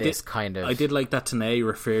did like that Tenay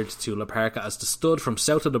referred to La Parka as the stud from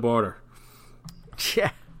south of the border.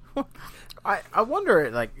 Yeah. I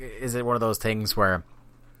wonder, is it one of those things where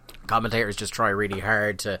commentators just try really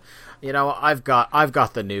hard to, I've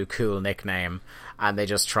got the new cool nickname, and they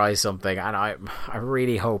just try something, and I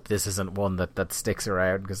really hope this isn't one that sticks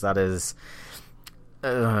around, because that is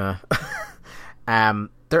there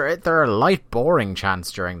are light boring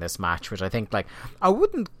chants during this match, which I think I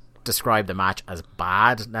wouldn't describe the match as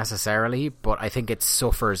bad necessarily, but I think it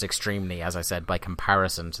suffers extremely, as I said, by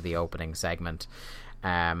comparison to the opening segment.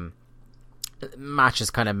 Match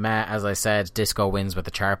is kind of meh, as I said. Disco wins with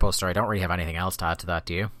the chartbuster. I don't really have anything else to add to that,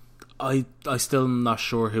 do you? I still am not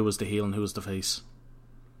sure who was the heel and who was the face.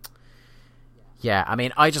 Yeah, I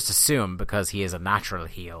mean, I just assume because he is a natural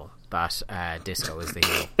heel that Disco is the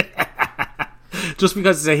heel. Just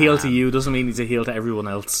because he's a heel to you doesn't mean he's a heel to everyone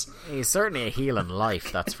else. He's certainly a heel in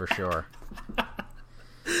life, that's for sure.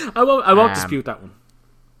 I won't dispute that one.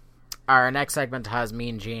 Our next segment has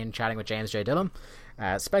Mean Gene chatting with James J. Dillon.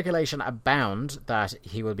 Speculation abound that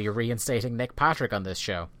he will be reinstating Nick Patrick on this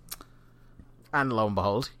show. And lo and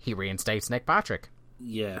behold, he reinstates Nick Patrick.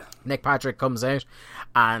 Yeah. Nick Patrick comes out,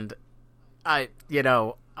 and I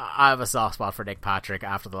have a soft spot for Nick Patrick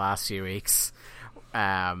after the last few weeks.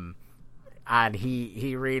 And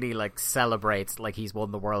he really celebrates like he's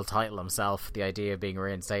won the world title himself. The idea of being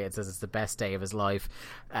reinstated, says it's the best day of his life.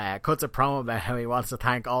 Cuts a promo about how he wants to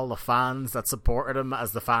thank all the fans that supported him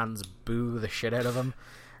as the fans boo the shit out of him.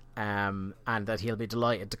 And that he'll be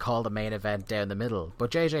delighted to call the main event down the middle.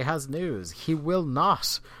 But JJ has news. He will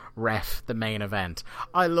not ref the main event.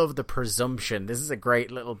 I love the presumption. This is a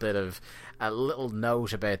great little bit of a little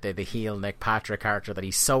note about the heel Nick Patrick character, that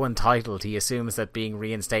he's so entitled he assumes that being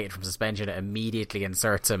reinstated from suspension immediately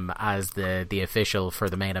inserts him as the official for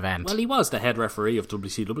the main event. Well, he was the head referee of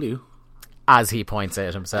WCW, as he points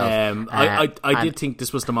out himself. I did think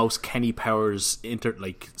this was the most Kenny Powers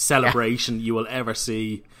celebration you will ever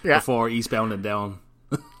see before Eastbound and Down.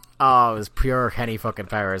 Oh, it was pure Kenny fucking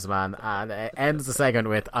Powers, man. And it ends the segment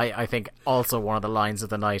with, I think, also one of the lines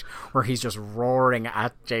of the night, where he's just roaring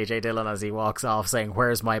at JJ Dillon as he walks off, saying,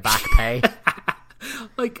 "Where's my back pay?"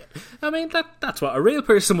 That's what a real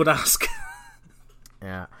person would ask.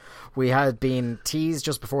 Yeah. We had been teased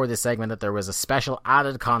just before this segment that there was a special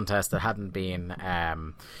added contest that hadn't been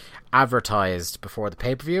advertised before the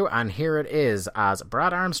pay-per-view, and here it is, as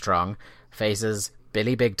Brad Armstrong faces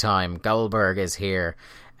Billy Big Time. Goldberg is here.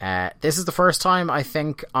 This is the first time, I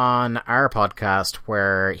think, on our podcast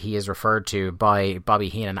where he is referred to by Bobby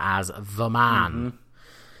Heenan as the man.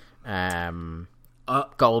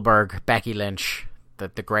 Goldberg, Becky Lynch,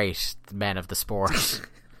 the great men of the sport.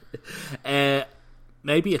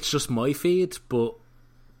 Maybe it's just my feed, but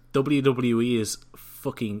WWE is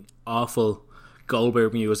fucking awful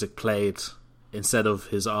Goldberg music played instead of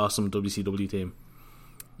his awesome WCW team.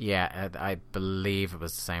 Yeah, I believe it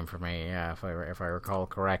was the same for me. Yeah, if I recall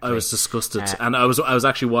correctly. I was disgusted, and I was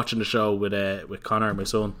actually watching the show with Connor, my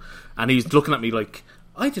son, and he's looking at me like,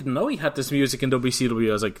 I didn't know he had this music in WCW.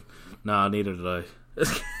 I was like, nah, neither did I.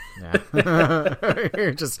 Yeah.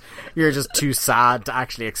 you're just too sad to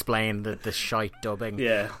actually explain the shite dubbing.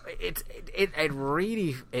 Yeah, it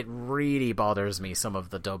really bothers me, some of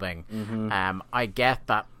the dubbing. I get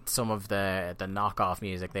that some of the knockoff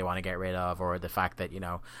music they want to get rid of, or the fact that,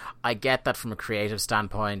 I get that from a creative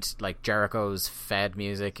standpoint, like Jericho's Fed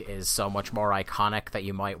music is so much more iconic that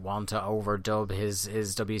you might want to overdub his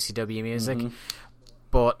WCW music.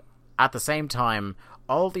 But at the same time,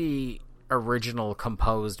 all the original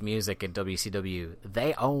composed music in WCW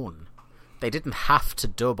they own. They didn't have to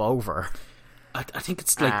dub over. I think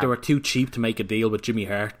it's like they were too cheap to make a deal with Jimmy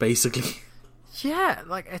Hart, basically. Yeah,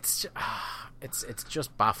 it's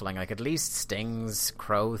just baffling. Like, at least Sting's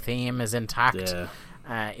Crow theme is intact.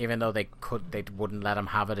 Yeah. Even though they wouldn't let him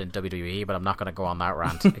have it in WWE, but I'm not going to go on that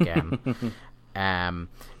rant again.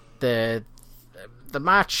 The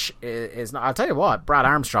match is not, I'll tell you what, Brad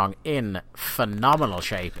Armstrong in phenomenal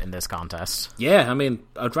shape in this contest. Yeah, I mean,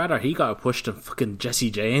 I'd rather he got pushed than fucking Jesse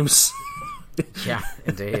James. Yeah,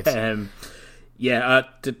 indeed.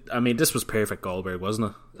 This was perfect Goldberg,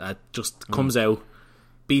 wasn't it? Just comes out,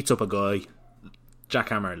 beats up a guy,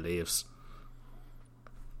 jackhammer leaves.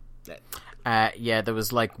 There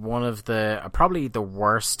was one of probably the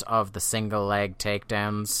worst of the single leg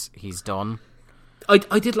takedowns he's done.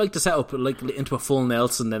 I did like the setup, into a full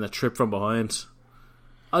Nelson, then a trip from behind.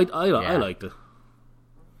 I liked it.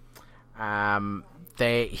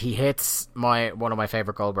 He hits one of my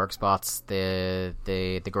favorite Goldberg spots, the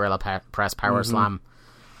Gorilla Press Power Slam.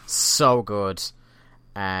 So good.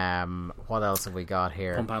 What else have we got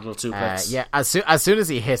here? Pump handle suplex. As soon as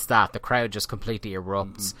he hits that, the crowd just completely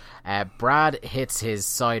erupts. Brad hits his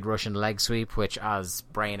side Russian leg sweep, which, as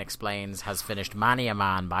Brain explains, has finished many a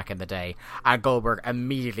man back in the day, and Goldberg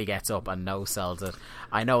immediately gets up and no-sells it.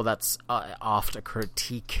 I know that's oft a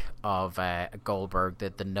critique of Goldberg,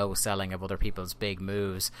 the no-selling of other people's big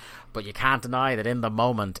moves, but you can't deny that in the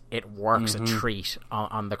moment it works a treat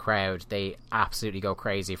on the crowd. They absolutely go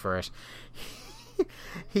crazy for it.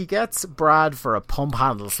 he gets Brad for a pump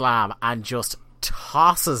handle slam and just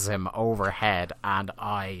tosses him overhead, and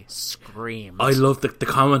I screamed. I love the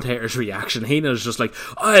commentator's reaction. Heenan's just like,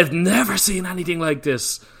 I've never seen anything like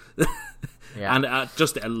this. Yeah. And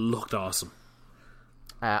it looked awesome.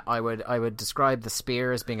 I would describe the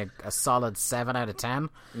spear as being a solid 7 out of 10.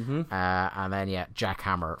 Mm-hmm. And then,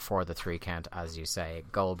 jackhammer for the 3 count, as you say.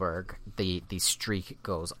 Goldberg, the streak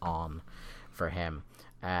goes on for him.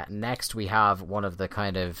 Next, we have one of the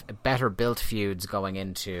kind of better built feuds going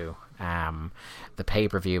into the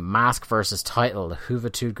pay-per-view. Mask versus title.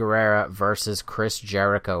 Juventud Guerrera versus Chris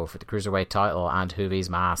Jericho for the Cruiserweight title and Juvi's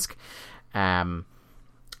mask.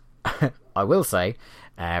 I will say,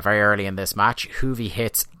 very early in this match, Juvi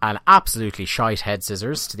hits an absolutely shite head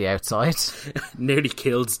scissors to the outside. Nearly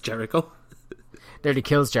kills Jericho.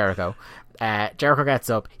 Jericho gets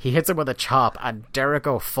up, he hits him with a chop, and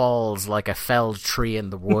Jericho falls like a felled tree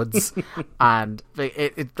in the woods. And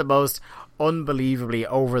it's the most unbelievably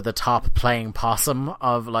over-the-top playing possum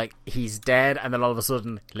of, like, he's dead, and then all of a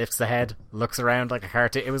sudden lifts the head, looks around like a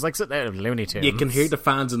cartoon. It was like something out of Looney Tunes. You can hear the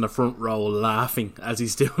fans in the front row laughing as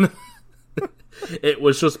he's doing it. It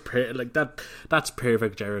was just like that. That's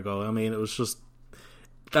perfect Jericho. I mean, it was just,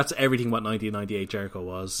 that's everything what 1998 Jericho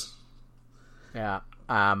was. Yeah.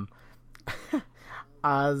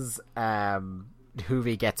 As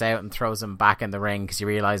Juvi gets out and throws him back in the ring because he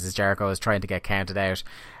realizes Jericho is trying to get counted out.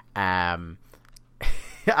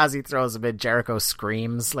 As he throws him in, Jericho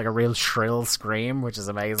screams like a real shrill scream, which is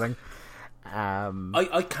amazing.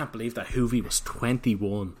 I can't believe that Juvi was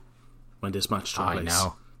 21 when this match took place. I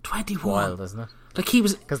know. 21. Wild, isn't it? Like, he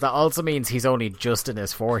was, because that also means he's only just in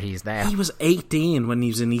his 40s now. He was 18 when he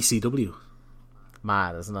was in ECW.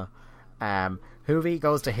 Mad, isn't it? Juvi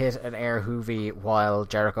goes to hit an air Juvi while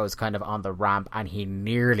Jericho's kind of on the ramp, and he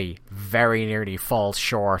very nearly falls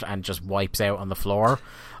short and just wipes out on the floor.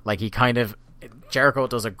 Like, Jericho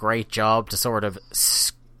does a great job to sort of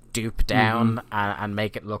stoop down and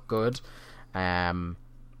make it look good.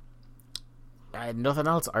 Nothing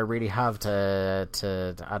else I really have to add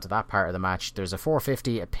to that part of the match. There's a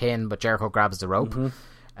 450, a pin, but Jericho grabs the rope.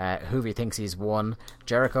 Juvi thinks he's won.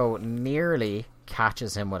 Jericho nearly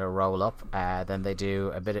catches him with a roll up. Then they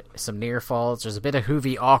do some near falls. There's a bit of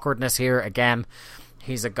Juvi awkwardness here. Again,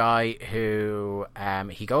 he's a guy who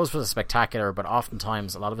he goes for the spectacular, but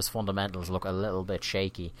oftentimes a lot of his fundamentals look a little bit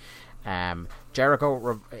shaky.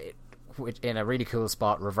 Jericho, in a really cool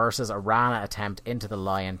spot, reverses a Rana attempt into the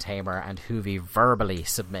Lion Tamer, and Juvi verbally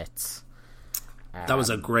submits. That was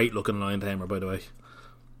a great looking Lion Tamer, by the way.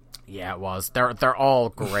 Yeah, it was. They're all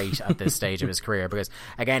great at this stage of his career because,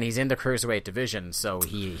 again, he's in the cruiserweight division, so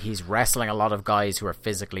he's wrestling a lot of guys who are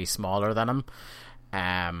physically smaller than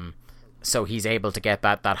him. So he's able to get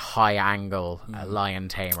that high angle Lion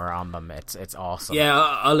Tamer on them. It's awesome. Yeah,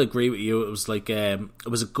 I'll agree with you. It was like it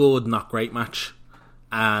was a good, not great match.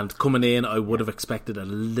 And coming in, I would have expected a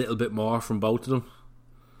little bit more from both of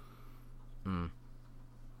them.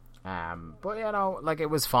 But it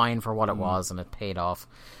was fine for what it was, and it paid off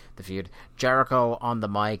the feud. Jericho on the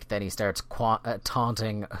mic, then he starts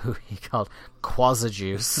taunting who he called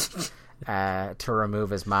Quasijuice to remove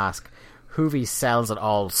his mask. Juvi sells it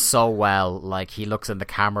all so well. Like, he looks in the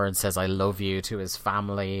camera and says "I love you" to his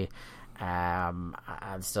family. And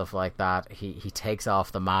stuff like that. He takes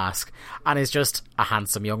off the mask and is just a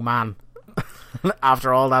handsome young man.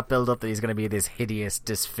 After all that build up that he's going to be this hideous,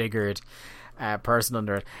 disfigured person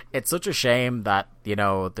under it. It's such a shame that,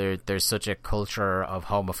 there's such a culture of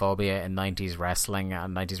homophobia in 90s wrestling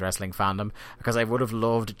and 90s wrestling fandom, because I would have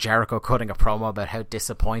loved Jericho cutting a promo about how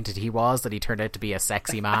disappointed he was that he turned out to be a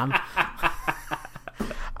sexy man.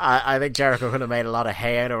 I think Jericho could have made a lot of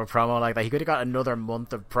hay out of a promo like that. He could have got another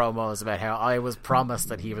month of promos about how I was promised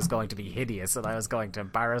that he was going to be hideous and I was going to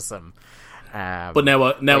embarrass him. But now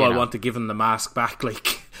I want to give him the mask back,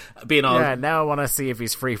 like being all. Yeah, now I want to see if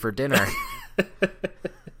he's free for dinner.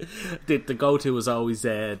 The go-to was always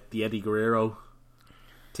the Eddie Guerrero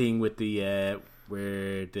thing with the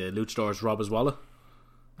where the luchadors rob his wallet.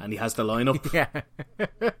 And he has the lineup. Yeah.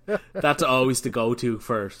 That's always the go-to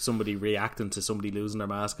for somebody reacting to somebody losing their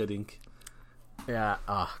mask, I think. Yeah.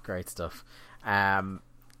 Oh, great stuff. I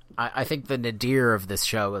think the nadir of this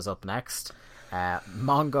show is up next.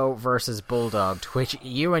 Mongo versus Bulldog, which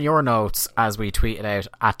you and your notes, as we tweeted out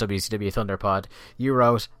at WCW Thunderpod, you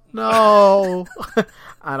wrote, "No!"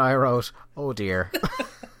 and I wrote, "Oh dear."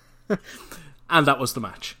 And that was the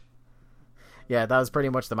match. Yeah, that was pretty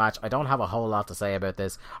much the match. I don't have a whole lot to say about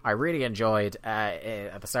this. I really enjoyed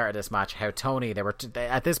at the start of this match how Tony,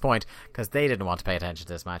 at this point, because they didn't want to pay attention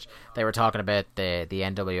to this match, they were talking about the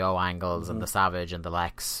NWO angles and the Savage and the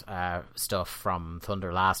Lex stuff from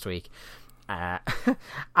Thunder last week.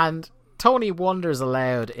 And Tony wonders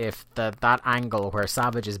aloud if that angle where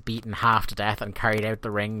Savage is beaten half to death and carried out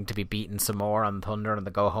the ring to be beaten some more on Thunder and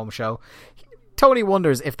the Go Home show, Tony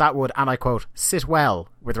wonders if that would, and I quote, sit well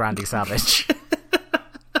with Randy Savage.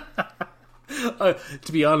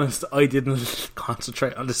 To be honest, I didn't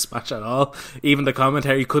concentrate on this match at all. Even the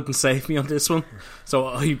commentary couldn't save me on this one, so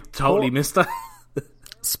I totally missed that.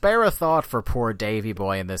 Spare a thought for poor Davey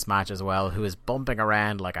Boy in this match as well, who is bumping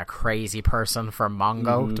around like a crazy person for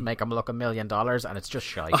Mongo to make him look $1 million, and it's just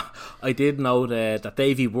shite. I did know that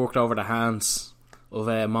Davey worked over the hands of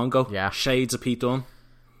Mongo. Yeah. Shades of Pete Dunne.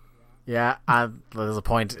 Yeah, and there's a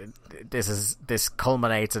point. This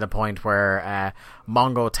culminates at a point where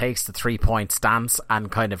Mongo takes the 3-point stance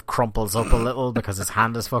and kind of crumples up a little because his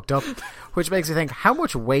hand is fucked up, which makes you think, how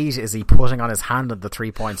much weight is he putting on his hand at the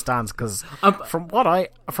 3-point stance? Because from what I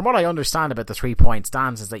understand about the 3-point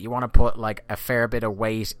stance is that you want to put like a fair bit of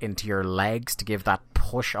weight into your legs to give that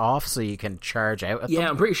push off so you can charge out at them.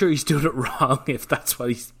 I'm pretty sure he's doing it wrong if that's why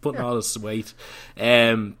he's putting all this weight.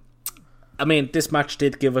 I mean, this match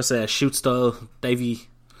did give us a shoot style Davey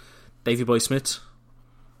Boy Smith.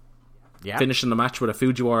 Yeah. Finishing the match with a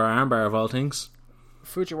Fujiwara armbar of all things.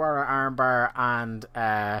 Fujiwara armbar and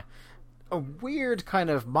a weird kind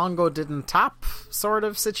of Mongo didn't tap sort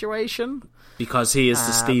of situation. Because he is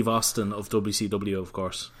the Steve Austin of WCW, of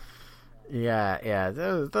course. Yeah,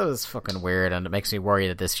 that was fucking weird, and it makes me worry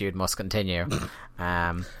that this feud must continue.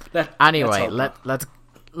 Anyway,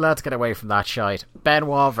 let's get away from that shite.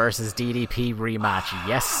 Benoit versus DDP rematch.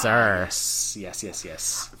 Yes, sir.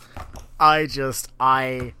 Yes.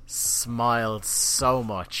 I smiled so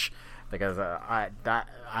much because that,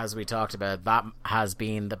 as we talked about, that has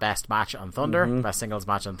been the best match on Thunder, best singles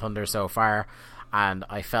match on Thunder so far, and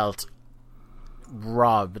I felt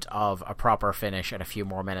robbed of a proper finish and a few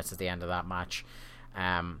more minutes at the end of that match.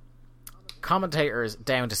 Commentators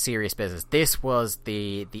down to serious business. This was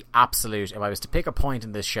the absolute, if I was to pick a point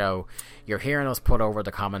in this show, you're hearing us put over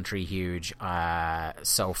the commentary huge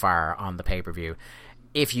so far on the pay-per-view.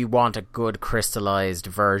 If you want a good crystallized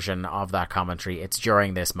version of that commentary, it's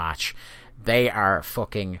during this match. They are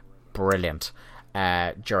fucking brilliant.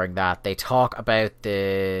 During that, they talk about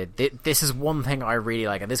this is one thing I really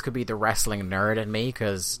like, and this could be the wrestling nerd in me,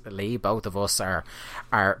 because Lee, both of us are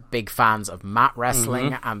big fans of mat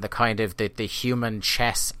wrestling and the kind of the human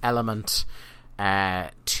chess element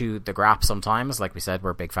to the grap sometimes. Like we said,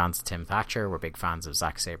 we're big fans of Tim Thatcher, we're big fans of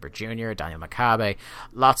Zack Sabre Jr., Daniel Makabe,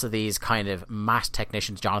 lots of these kind of mat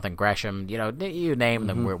technicians, Jonathan Gresham, you name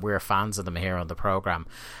them, we're fans of them here on the program.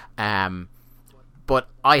 But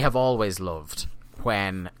I have always loved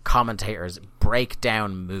when commentators break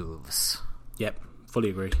down moves. Yep, fully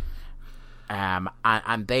agree.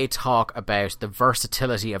 And they talk about the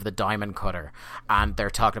versatility of the Diamond Cutter, and they're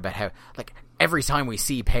talking about how, like, every time we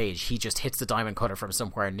see Page, he just hits the Diamond Cutter from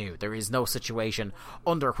somewhere new. There is no situation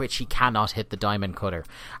under which he cannot hit the Diamond Cutter.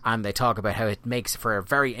 And they talk about how it makes for a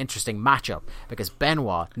very interesting matchup, because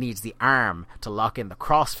Benoit needs the arm to lock in the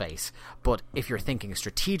crossface, but if you're thinking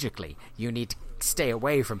strategically, you need to stay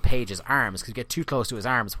away from Page's arms, because you get too close to his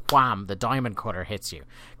arms, wham, the Diamond Cutter hits you.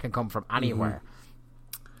 Can come from anywhere.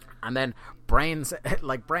 And then Brain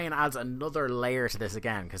adds another layer to this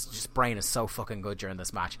again, because just Brain is so fucking good during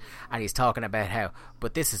this match, and he's talking about how,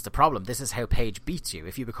 but this is the problem, this is how Page beats you.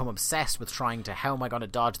 If you become obsessed with trying to, how am I going to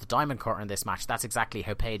dodge the Diamond Cutter in this match, that's exactly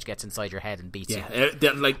how Page gets inside your head and beats you.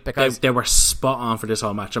 Because they were spot on for this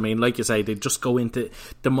whole match. I mean, like you say, they just go into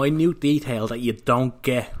the minute detail that you don't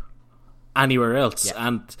get anywhere else.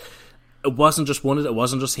 And it wasn't just it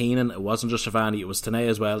wasn't just Heenan, it wasn't just Shivani, it was Tenay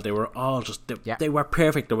as well. They were all just they were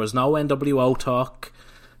perfect. There was no NWO talk,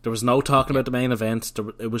 there was no talking about the main event.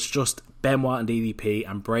 It was just Benoit and DDP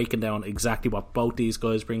and breaking down exactly what both these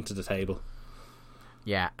guys bring to the table.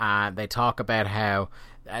 They talk about how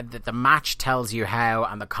the match tells you how,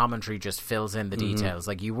 and the commentary just fills in the details.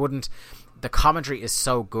 Like, you wouldn't, the commentary is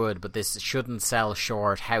so good, but this shouldn't sell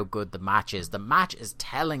short how good the match is. The match is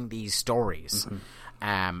telling these stories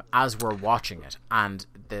as we're watching it, and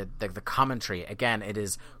the commentary, again, it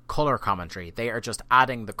is color commentary. They are just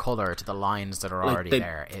adding the color to the lines that are already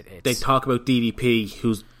there. They talk about DDP,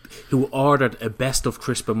 who ordered a best of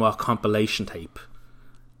Chris Benoit compilation tape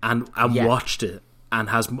and watched it, and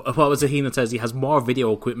has, what was it Heenan says, he has more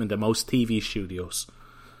video equipment than most TV studios.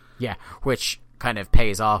 Yeah, which kind of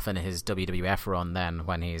pays off in his WWF run then,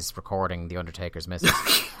 when he's recording The Undertaker's Misses.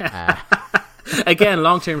 Again,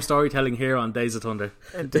 long-term storytelling here on Days of Thunder.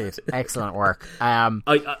 Indeed, excellent work.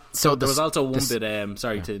 So there was also one bit.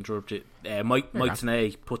 Sorry to interrupt you. Mike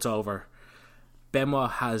Tenay puts over.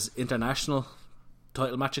 Benoit has international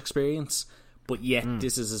title match experience, but yet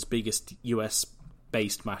this is his biggest US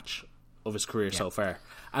based match of his career so far,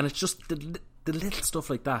 and it's just the little stuff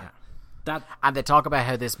like that. And they talk about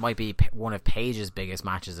how this might be one of Page's biggest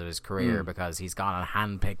matches of his career because he's gone and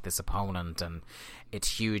handpicked this opponent, and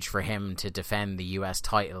it's huge for him to defend the US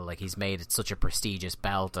title. Like, he's made it such a prestigious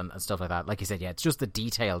belt and stuff like that. Like you said, it's just the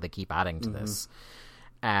detail they keep adding to this.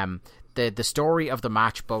 The story of the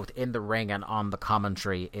match, both in the ring and on the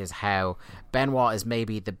commentary, is how Benoit is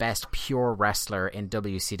maybe the best pure wrestler in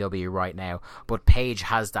WCW right now, but Page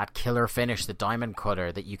has that killer finish, the Diamond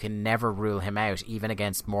Cutter, that you can never rule him out, even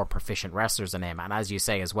against more proficient wrestlers than him. And as you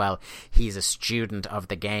say as well, he's a student of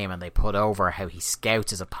the game, and they put over how he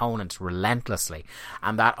scouts his opponents relentlessly.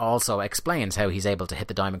 And that also explains how he's able to hit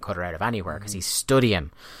the Diamond Cutter out of anywhere, because he's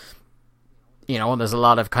studying. You know, and there's a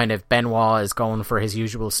lot of kind of Benoit is going for his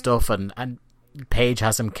usual stuff, and Page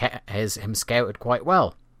has him scouted quite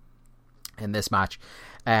well in this match.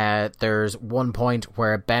 There's one point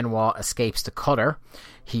where Benoit escapes the cutter.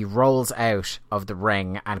 He rolls out of the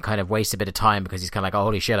ring and kind of wastes a bit of time because he's kind of like, oh,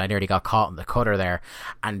 holy shit, I nearly got caught in the cutter there.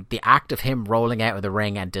 And the act of him rolling out of the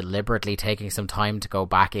ring and deliberately taking some time to go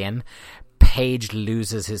back in, Page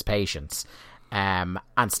loses his patience. And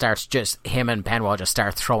starts him and Benoit just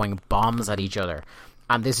start throwing bombs at each other.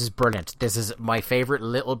 And this is brilliant. This is my favourite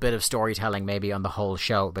little bit of storytelling maybe on the whole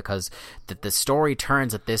show, because the story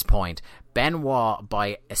turns at this point. Benoit,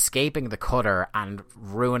 by escaping the cutter and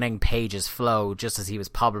ruining Page's flow just as he was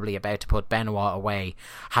probably about to put Benoit away,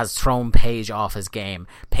 has thrown Page off his game.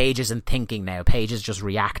 Page isn't thinking now. Page is just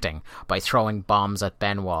reacting by throwing bombs at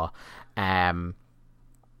Benoit.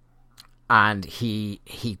 And he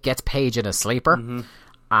gets Page in a sleeper.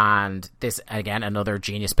 And this, again, another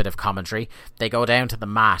genius bit of commentary. They go down to the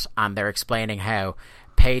mat and they're explaining how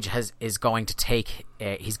Page is going to take...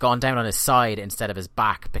 he's gone down on his side instead of his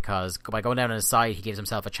back, because by going down on his side, he gives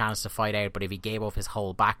himself a chance to fight out. But if he gave up his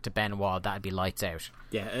whole back to Benoit, that'd be lights out.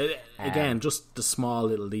 Yeah, again, just the small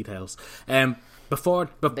little details.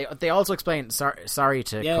 They also explain, sorry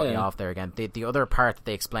to cut you off there again, the other part that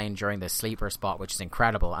they explained during the sleeper spot, which is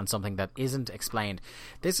incredible and something that isn't explained.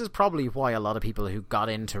 This is probably why a lot of people who got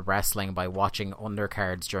into wrestling by watching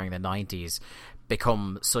undercards during the 90s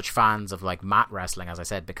become such fans of like mat wrestling, as I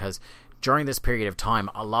said, because during this period of time,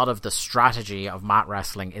 a lot of the strategy of mat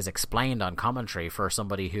wrestling is explained on commentary for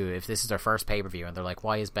somebody who, if this is their first pay-per-view and they're like,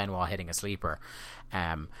 why is Benoit hitting a sleeper?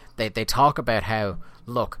 They talk about how,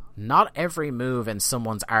 look, not every move in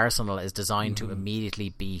someone's arsenal is designed to immediately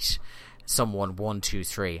beat someone 1, 2,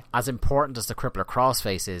 3. As important as the crippler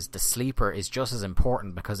crossface is, the sleeper is just as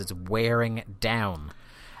important because it's wearing down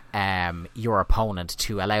your opponent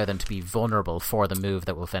to allow them to be vulnerable for the move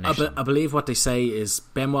that will finish them. I believe what they say is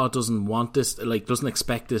Benoit doesn't want this, doesn't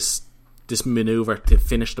expect this maneuver to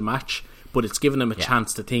finish the match, but it's given him a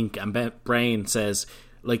chance to think. And Brain says,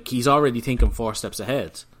 he's already thinking 4 steps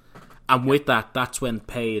ahead. And with that's when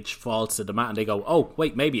Page falls to the mat and they go, oh,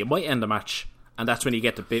 wait, maybe it might end the match. And that's when you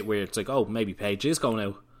get the bit where it's like, oh, maybe Page is going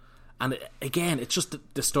out. And again, it's just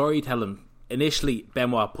the storytelling. Initially,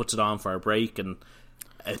 Benoit puts it on for a break and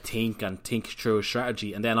think through a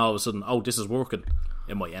strategy, and then all of a sudden, oh, this is working,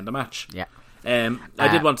 it might end the match. I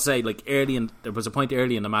did want to say, there was a point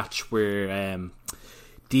early in the match where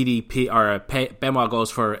DDP or Benoit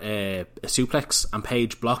goes for a suplex and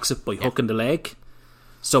Page blocks it by hooking the leg,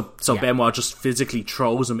 so Benoit just physically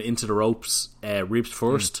throws him into the ropes, ribs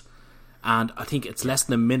first, and I think it's less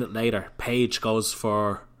than a minute later Page goes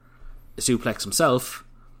for a suplex himself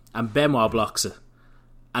and Benoit blocks it.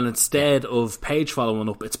 And instead of Page following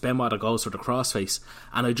up, it's Benoit that goes for the crossface.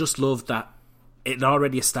 And I just love that it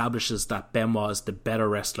already establishes that Benoit is the better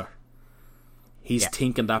wrestler. He's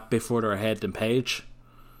thinking that bit further ahead than Page.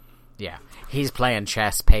 Yeah. He's playing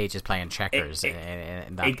chess, Page is playing checkers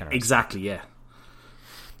in that kind of exactly, yeah.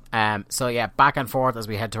 Back and forth as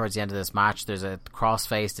we head towards the end of this match. There's a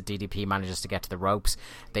crossface. The DDP manages to get to the ropes.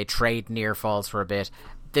 They trade near falls for a bit.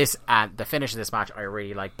 The finish of this match I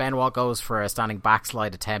really like. Benoit goes for a standing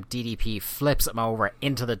backslide attempt. DDP flips him over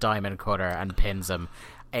into the Diamond Cutter and pins him.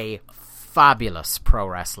 A fabulous pro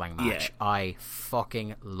wrestling match. I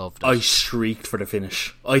fucking loved it. I shrieked for the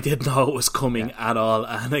finish. I didn't know it was coming at all.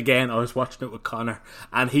 And again, I was watching it with Connor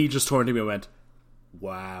and he just turned to me and went,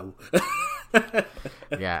 wow.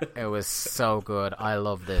 Yeah, it was so good. I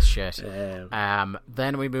love this shit.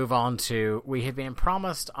 Then we move on to, we had been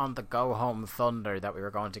promised on the Go Home Thunder that we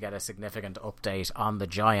were going to get a significant update on the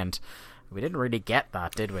Giant, we didn't really get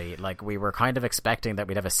that, did we? Like, we were kind of expecting that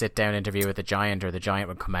we'd have a sit-down interview with the Giant, or the Giant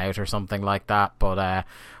would come out or something like that, but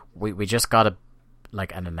we just got an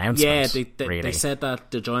announcement. Yeah, really. They said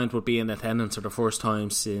that the Giant would be in attendance for the first time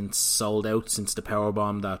since Sold Out, since the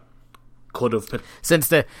powerbomb that could have since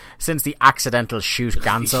the accidental shoot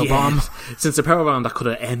Ganso bomb, since the powerbomb that could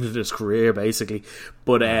have ended his career basically.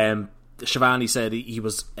 But Schiavone said he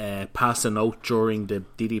was passed a note during the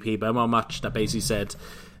DDP Benoit match that basically said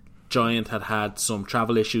Giant had some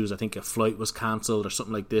travel issues. I think a flight was cancelled or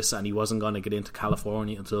something like this, and he wasn't going to get into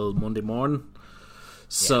California until Monday morning.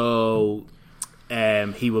 So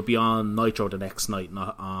he will be on Nitro the next night,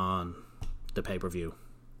 not on the pay-per-view.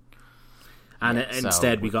 And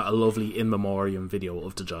instead we got a lovely in memoriam video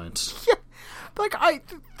of the Giant. Yeah, like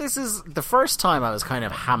this is the first time I was kind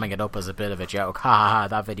of hamming it up as a bit of a joke. Ha ha ha,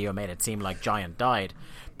 that video made it seem like Giant died.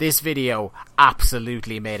 This video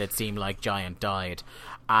absolutely made it seem like Giant died.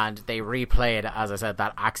 And they replayed, as I said,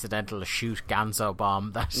 that accidental shoot Ganso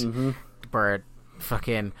bomb that where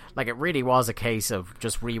fucking, like, it really was a case of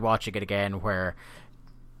just rewatching it again where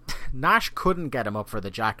Nash couldn't get him up for the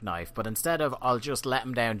jackknife, but instead of I'll just let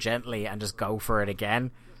him down gently and just go for it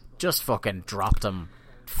again, just fucking dropped him,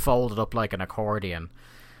 folded up like an accordion.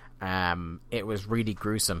 It was really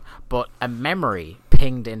gruesome. But a memory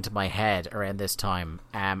pinged into my head around this time.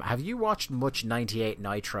 Have you watched much 98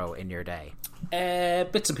 Nitro in your day?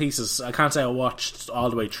 Bits and pieces. I can't say I watched all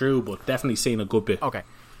the way through, but definitely seen a good bit. Okay.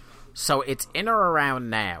 So it's in or around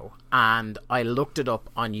now, and I looked it up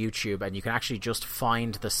on YouTube, and you can actually just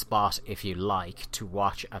find the spot if you like to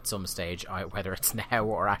watch at some stage, whether it's now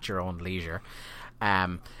or at your own leisure.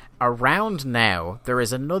 Around now, there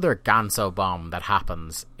is another Ganso bomb that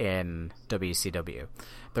happens in WCW.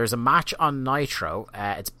 There's a match on Nitro.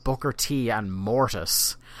 It's Booker T and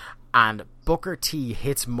Mortis, and Booker T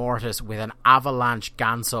hits Mortis with an avalanche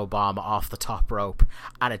Ganso bomb off the top rope,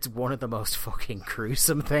 and it's one of the most fucking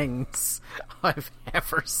gruesome things I've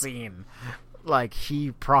ever seen. Like,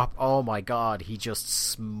 oh my god, he just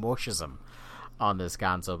smushes him on this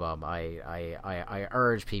Ganso bomb. I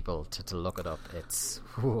urge people to look it up. It's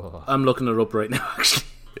I'm looking it up right now, actually.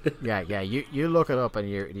 yeah, you look it up and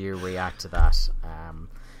you react to that.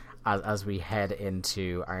 As we head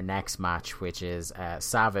into our next match, which is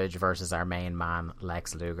Savage versus our main man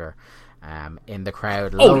Lex Luger. In the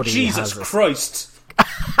crowd, Lodi Jesus Christ!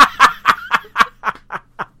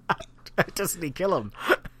 Doesn't he kill him?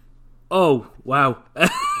 Oh wow!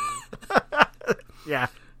 Yeah,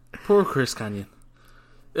 poor Chris Kanyon.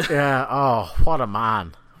 Yeah. Oh, what a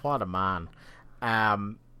man! What a man!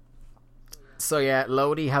 So yeah,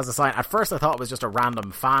 Lodi has a sign. At first I thought it was just a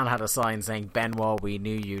random fan had a sign saying, "Benoit, we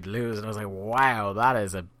knew you'd lose," and I was like, wow,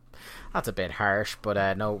 that's a bit harsh.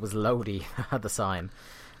 But no, it was Lodi had the sign.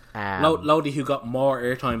 Lodi, who got more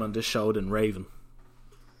airtime on this show than Raven.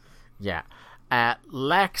 Yeah.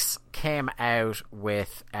 Lex came out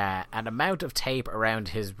with an amount of tape around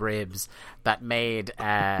his ribs that made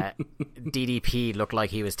DDP look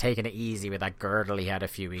like he was taking it easy with that girdle he had a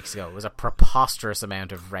few weeks ago. It was a preposterous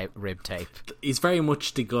amount of rib tape. He's very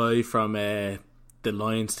much the guy from the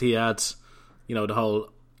Lions he had. You know, the whole,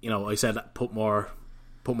 I said put more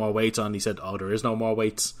weights on. He said, "Oh, there is no more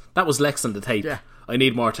weights." That was Lex on the tape. Yeah. I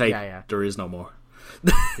need more tape. Yeah. There is no more.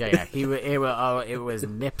 Yeah. It was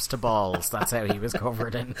nips to balls. That's how he was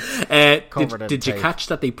covered in. Did you catch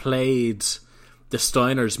that they played the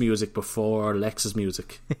Steiner's music before Lex's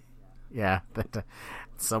music? Yeah,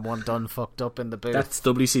 someone done fucked up in the booth. That's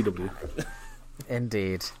WCW.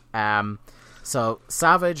 Indeed. So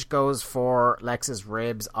Savage goes for Lex's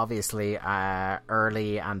ribs, obviously,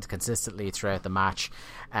 early and consistently throughout the match.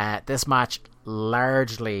 This match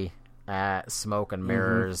largely smoke and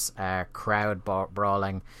mirrors, crowd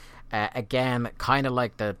brawling. Again, kind of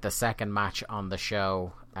like the second match on the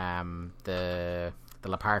show, the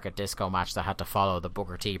La Parka Disco match that had to follow the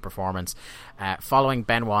Booker T performance. Following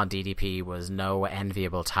Benoit and DDP was no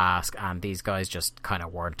enviable task, and these guys just kind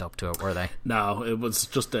of weren't up to it, were they? No, it was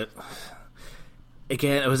just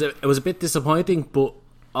again, it was a bit disappointing, but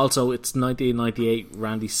also it's 1998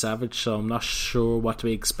 Randy Savage, so I'm not sure what to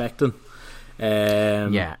be expecting.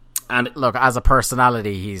 Yeah. And look, as a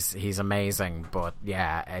personality, he's amazing, but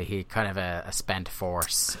yeah, he kind of a spent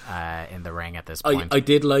force in the ring at this point. I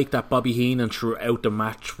did like that Bobby Heenan throughout the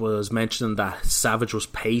match was mentioning that Savage was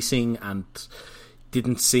pacing and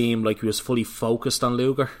didn't seem like he was fully focused on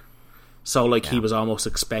Luger. So he was almost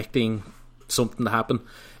expecting something to happen.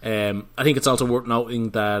 I think it's also worth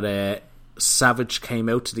noting that Savage came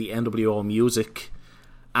out to the NWO music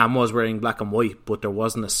and was wearing black and white, but there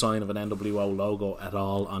wasn't a sign of an NWO logo at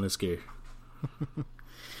all on his gear.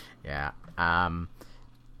 Yeah.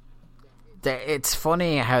 It's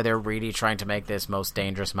funny how they're really trying to make this most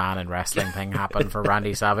dangerous man in wrestling thing happen for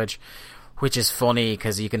Randy Savage, which is funny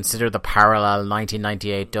because you consider the parallel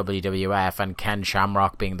 1998 WWF and Ken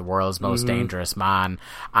Shamrock being the world's most dangerous man,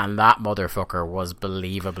 and that motherfucker was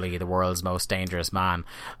believably the world's most dangerous man.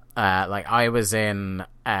 I was in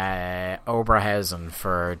Oberhausen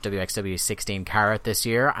for WXW 16 Carat this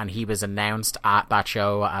year, and he was announced at that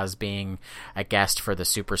show as being a guest for the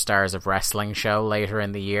Superstars of Wrestling show later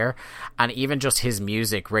in the year, and even just his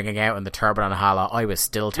music ringing out in the Turbine Hala, I was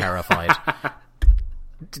still terrified.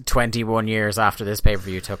 21 years after this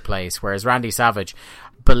pay-per-view took place, whereas Randy Savage,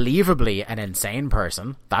 believably an insane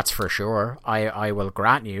person, that's for sure. I will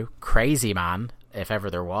grant you, crazy man, if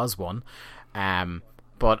ever there was one.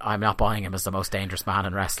 But I'm not buying him as the most dangerous man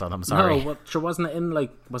in wrestling. I'm sorry. No, wasn't it in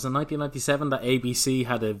was it 1997 that ABC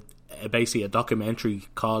had basically a documentary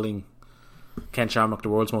calling Ken Shamrock the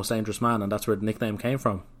world's most dangerous man, and that's where the nickname came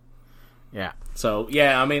from. Yeah. So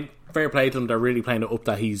yeah, I mean, fair play to them. They're really playing it up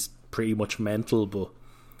that he's pretty much mental, but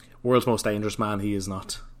world's most dangerous man, he is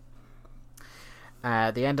not.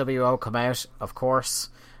 The NWO come out, of course.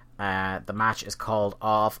 The match is called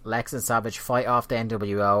off. Lex and Savage fight off the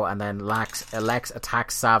NWO, and then Lex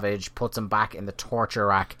attacks Savage, puts him back in the torture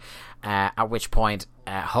rack, at which point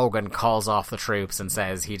Hogan calls off the troops and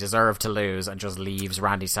says he deserved to lose, and just leaves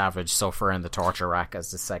Randy Savage suffer in the torture rack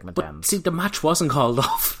as the segment ends. See, the match wasn't called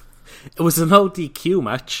off. It was an ODQ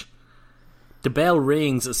match. The bell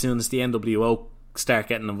rings as soon as the NWO start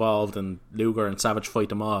getting involved, and Luger and Savage fight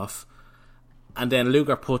them off, and then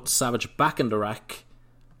Luger puts Savage back in the rack,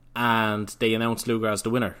 and they announce Luger as the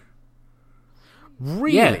winner.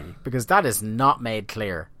 Really? Yeah. Because that is not made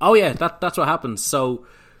clear. Oh yeah, that's what happens. So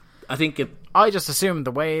I think I just assumed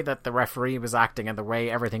the way that the referee was acting and the way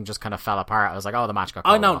everything just kind of fell apart, I was like, oh, the match got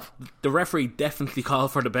called off. The referee definitely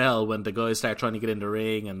called for the bell when the guys start trying to get in the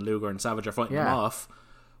ring and Luger and Savage are fighting them off,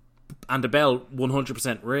 and the bell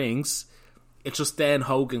 100% rings. It's just then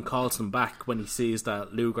Hogan calls them back when he sees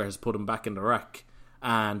that Luger has put him back in the rack,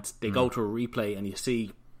 and they go to a replay, and you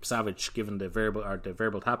see Savage given the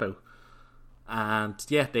verbal tap out, and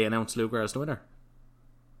yeah, they announce Luger as the winner.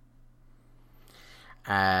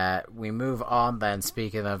 We move on then.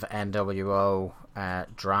 Speaking of NWO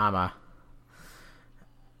drama,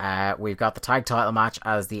 we've got the tag title match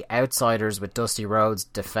as the Outsiders with Dusty Rhodes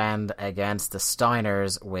defend against the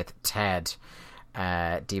Steiners with Ted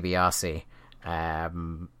DiBiase.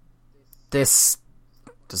 There's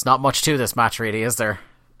not much to this match, really, is there?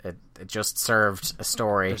 It just served a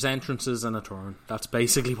story. There's entrances and a turn. That's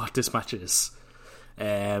basically what this match is.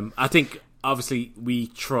 I think obviously we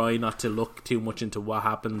try not to look too much into what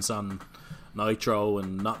happens on Nitro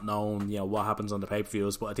and not knowing what happens on the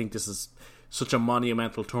pay-per-views, but I think this is such a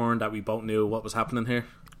monumental turn that we both knew what was happening here.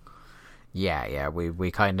 Yeah, we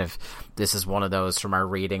kind of, this is one of those from our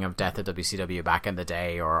reading of Death of WCW back in the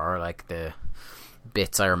day, or like the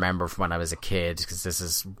bits I remember from when I was a kid, because this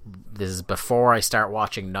is before I start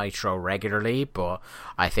watching Nitro regularly, but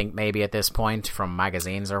I think maybe at this point from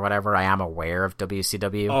magazines or whatever I am aware of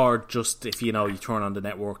WCW. Or just if you turn on the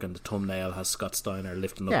network and the thumbnail has Scott Steiner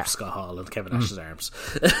lifting up Scott Hall and Kevin Nash's arms.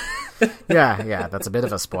 yeah, that's a bit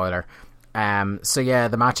of a spoiler. So yeah,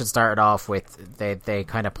 the match had started off with they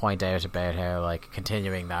kind of point out about how, like,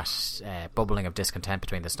 continuing that bubbling of discontent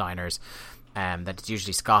between the Steiners, that it's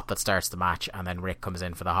usually Scott that starts the match and then Rick comes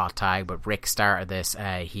in for the hot tag, but Rick started this.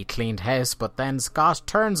 He cleaned house, but then Scott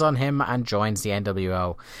turns on him and joins the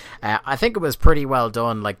NWO. I think it was pretty well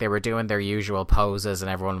done. Like, they were doing their usual poses and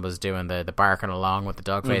everyone was doing the barking along with the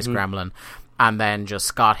dog-faced gremlin, and then just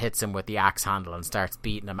Scott hits him with the axe handle and starts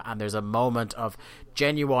beating him, and there's a moment of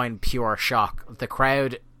genuine pure shock. The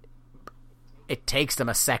crowd, it takes them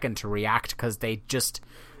a second to react, because they just,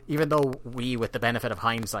 even though we, with the benefit of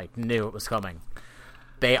hindsight, knew it was coming,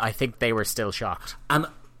 I think they were still shocked. And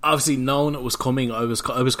obviously, knowing it was coming, I was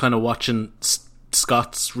kind of watching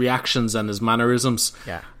Scott's reactions and his mannerisms.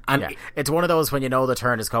 Yeah, and it's one of those when you know the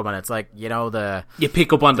turn is coming. It's like, you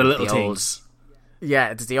pick up on the little things. Yeah,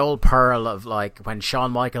 it's the old pearl of, like, when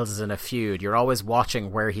Shawn Michaels is in a feud, you're always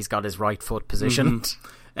watching where he's got his right foot positioned,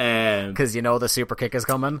 because the super kick is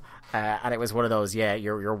coming, and it was one of those. Yeah,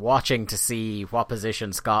 you're watching to see what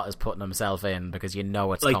position Scott is putting himself in, because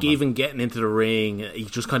it's like coming. Even getting into the ring, he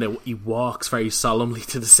just he walks very solemnly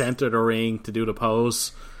to the center of the ring to do the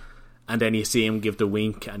pose, and then you see him give the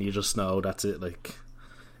wink, and you just know that's it. Like,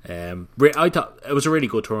 I thought it was a really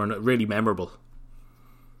good turn, really memorable.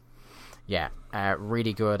 Yeah,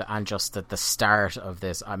 really good, and just at the start of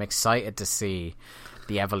this, I'm excited to see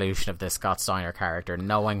the evolution of this Scott Steiner character,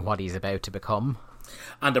 knowing what he's about to become.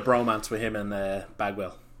 And the bromance with him and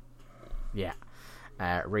Bagwell. Yeah.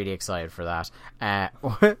 Really excited for that.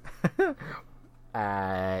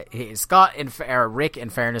 Rick, in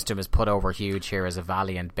fairness to him, is put over huge here as a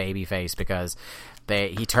valiant babyface because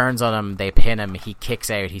he turns on him, they pin him, he kicks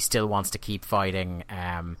out, he still wants to keep fighting.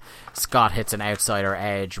 Scott hits an outsider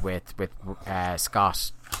edge with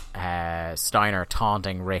Scott Steiner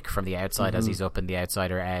taunting Rick from the outside as he's up in the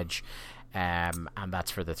outsider edge. And that's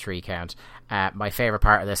for the 3 count. My favourite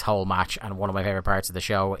part of this whole match, and one of my favourite parts of the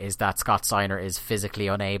show, is that Scott Steiner is physically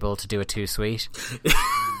unable to do a 2 sweet.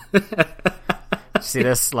 See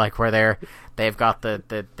this, like where they've got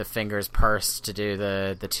the fingers pursed to do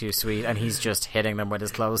the 2 sweet, and he's just hitting them with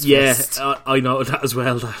his closed fist. I know that as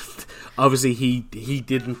well. Obviously, he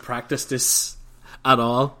didn't practice this at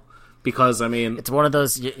all. Because, I mean... It's one of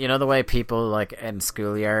those... You know the way people, like, in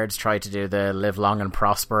schoolyards try to do the live long and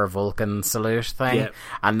prosper Vulcan salute thing? Yeah.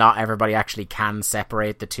 And not everybody actually can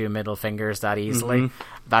separate the 2 middle fingers that easily?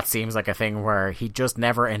 That seems like a thing where he just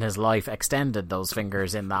never in his life extended those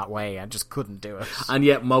fingers in that way and just couldn't do it. And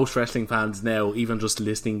yet most wrestling fans now, even just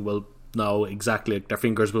listening, will know exactly. Their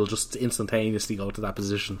fingers will just instantaneously go to that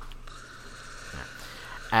position.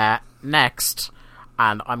 Next...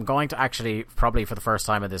 And I'm going to actually, probably for the first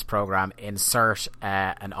time in this program, insert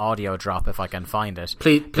an audio drop if I can find it.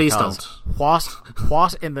 Please don't.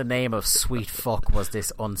 What in the name of sweet fuck was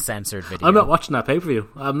this uncensored video? I'm not watching that pay-per-view.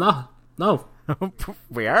 I'm not. No.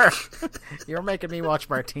 We are. You're making me watch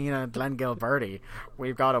Martina and Glenn Gilberti.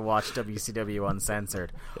 We've got to watch WCW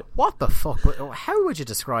Uncensored. What the fuck? How would you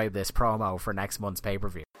describe this promo for next month's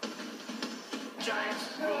pay-per-view?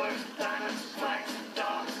 Giants, rulers, diamonds, flags,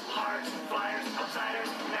 dogs, hearts, flyers, outsiders,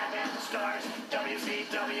 madmen, stars,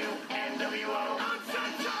 WCW, NWO,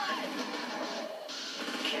 Uncensored!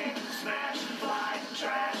 Kick, smash, fly,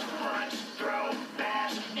 trash, punch, throw,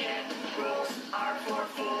 bash, in, rules are for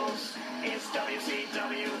fools. It's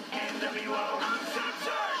WCW, NWO,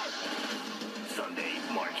 Uncensored! Sunday,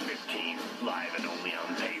 March 15th, live and only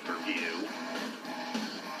on pay-per-view.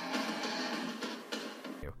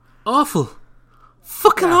 Awful.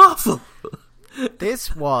 Fucking awful.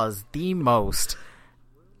 This was the most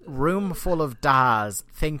room full of dads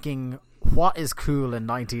thinking what is cool in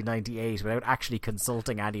 1998 without actually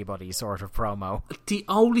consulting anybody sort of promo. The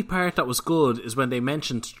only part that was good is when they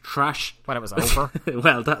mentioned trash. When it was over.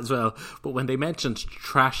 Well, that as well. But when they mentioned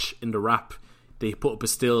trash in the rap, they put up a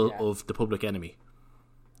still of the Public Enemy.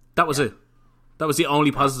 That was it. That was the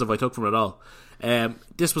only positive I took from it all.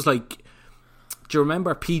 This was like... Do you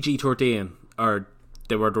remember PG-13? Or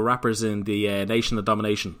they were the rappers in the Nation of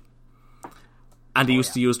Domination. And they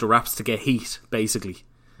used to use the raps to get heat, basically.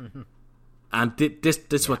 And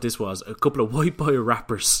this what this was. A couple of white boy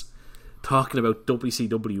rappers talking about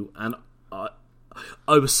WCW. And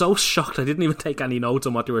I was so shocked I didn't even take any notes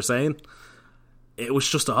on what they were saying. It was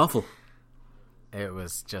just awful. It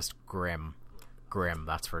was just grim,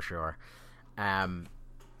 that's for sure.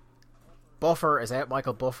 Buffer is out,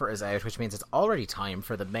 Michael Buffer is out, which means it's already time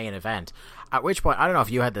for the main event. At which point, I don't know if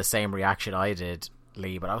you had the same reaction I did,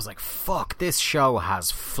 Lee, but I was like, fuck, this show has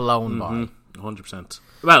flown by. 100%.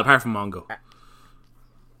 Well, apart from Mongo.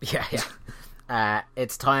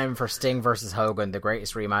 It's time for Sting versus Hogan, the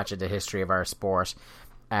greatest rematch in the history of our sport.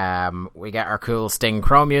 We get our cool Sting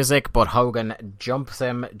Crow music, but Hogan jumps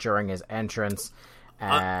him during his entrance,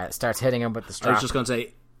 starts hitting him with the strap. I was just going to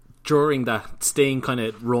say, during that, Sting kind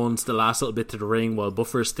of runs the last little bit to the ring while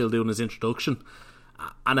Buffer is still doing his introduction.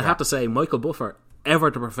 And I have to say, Michael Buffer,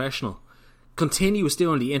 ever the professional, continues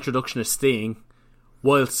doing the introduction of Sting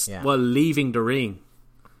while leaving the ring.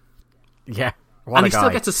 Yeah. And he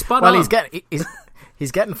still gets a spot on.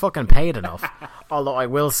 He's getting fucking paid enough. Although I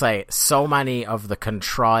will say, so many of the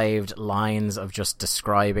contrived lines of just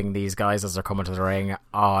describing these guys as they're coming to the ring,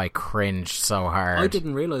 I cringed so hard. I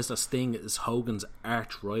didn't realise that Sting is Hogan's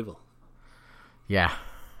arch rival. Yeah.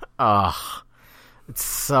 It's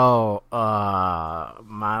so... man,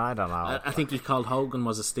 I don't know. I think he called Hogan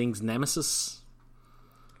was a Sting's nemesis.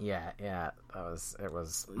 Yeah. It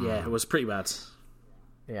was... Yeah, it was pretty bad.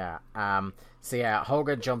 Yeah.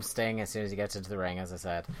 Hogan jumps Sting as soon as he gets into the ring, as I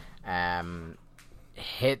said.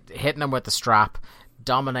 Hitting him with the strap,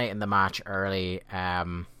 dominating the match early.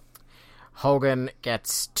 Hogan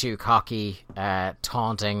gets too cocky,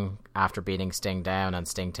 taunting after beating Sting down, and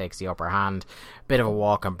Sting takes the upper hand. Bit of a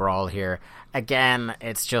walk and brawl here. Again,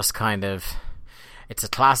 it's just kind of... It's a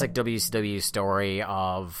classic WCW story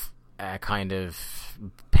of kind of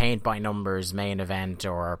paint by numbers main event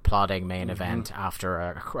or plodding main event after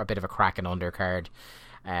a bit of a cracking undercard,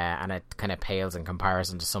 and it kind of pales in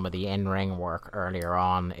comparison to some of the in-ring work earlier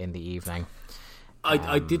on in the evening.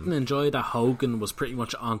 I didn't enjoy that Hogan was pretty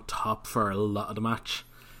much on top for a lot of the match.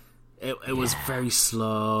 It was very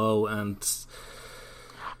slow, and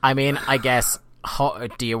I mean, I guess.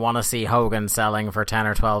 Do you want to see Hogan selling for 10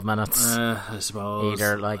 or 12 minutes? I suppose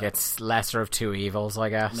Either, like, it's lesser of two evils, I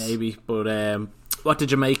guess. maybe. But what did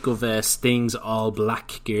you make of Sting's all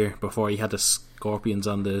black gear before he had the scorpions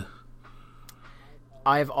on the?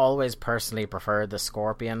 I've always personally preferred the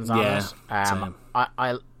scorpions on it. Same.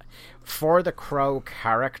 I for the Crow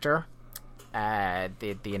character,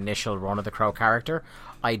 the initial run of the Crow character,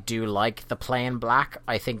 I do like the plain black.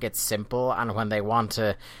 I think it's simple, and when they want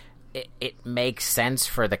to, it makes sense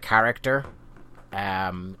for the character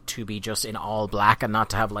to be just in all black and not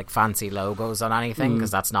to have like fancy logos on anything,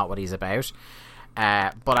 because that's not what he's about.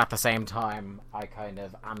 But at the same time, I kind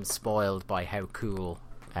of am spoiled by how cool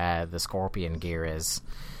the Scorpion gear is.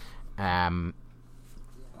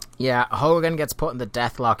 Yeah, Hogan gets put in the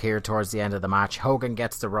deathlock here towards the end of the match. Hogan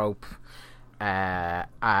gets the rope,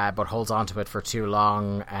 but holds onto it for too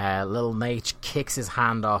long. Little Nate kicks his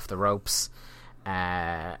hand off the ropes,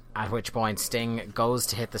 at which point Sting goes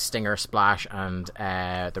to hit the Stinger Splash, and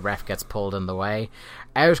the ref gets pulled in the way.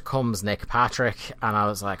 Out comes Nick Patrick, and I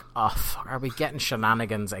was like, oh fuck, are we getting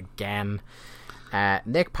shenanigans again?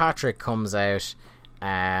 Nick Patrick comes out.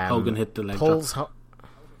 Hogan hit the leg drop.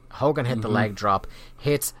 Hogan hit the leg drop,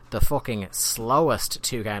 hits the fucking slowest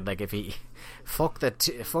 2 count. Like, if he fuck the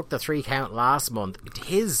 3 count last month,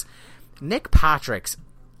 his Nick Patrick's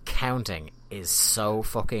counting is so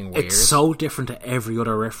fucking weird. It's so different to every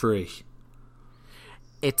other referee.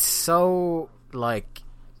 It's so, like,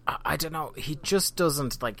 I don't know, he just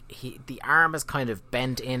doesn't, like, the arm is kind of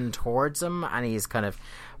bent in towards him, and he's kind of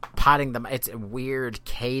patting them. It's a weird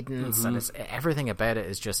cadence, and it's, everything about it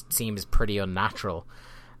is just seems pretty unnatural.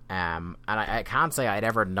 And I can't say I'd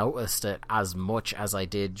ever noticed it as much as I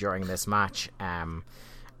did during this match. And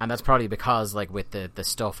that's probably because, like, with the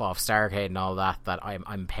stuff off Starrcade and all that, that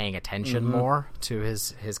I'm paying attention more to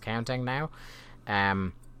his counting now.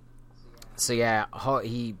 So yeah,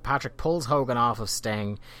 Patrick pulls Hogan off of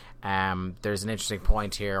Sting. There's an interesting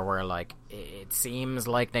point here where, like, it seems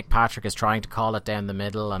like Nick Patrick is trying to call it down the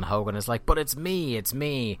middle, and Hogan is like, but it's me,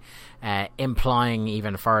 implying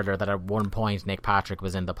even further that at one point Nick Patrick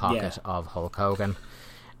was in the pocket of Hulk Hogan.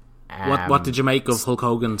 What did you make of Hulk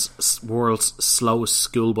Hogan's world's slowest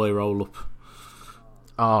schoolboy roll-up?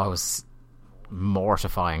 Oh, it was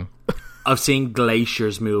mortifying. I've seen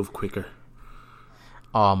glaciers move quicker.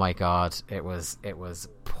 Oh my god, it was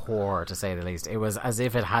poor, to say the least. It was as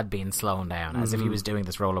if it had been slowed down, as if he was doing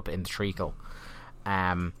this roll-up in treacle.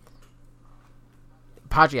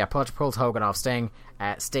 Patrick pulls Hogan off Sting.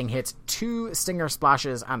 Sting hits 2 Stinger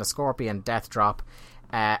Splashes and a Scorpion Death Drop.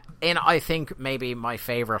 In, I think, maybe my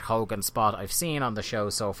favourite Hogan spot I've seen on the show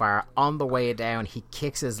so far. On the way down, he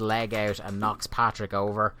kicks his leg out and knocks Patrick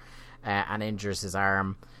over and injures his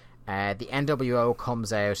arm. The NWO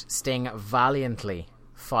comes out. Sting valiantly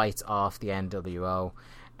fights off the NWO.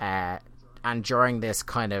 And during this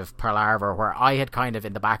kind of palaver, where I had kind of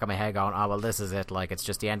in the back of my head going, oh well, this is it, like, it's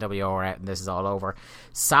just the NWO are out and this is all over,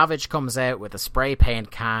 Savage comes out with a spray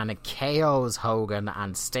paint can, KOs Hogan,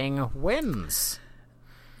 and Sting wins.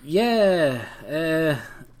 Yeah,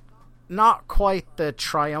 not quite the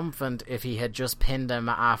triumphant if he had just pinned him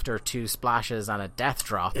after 2 splashes and a death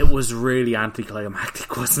drop. It was really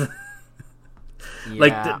anticlimactic, wasn't it?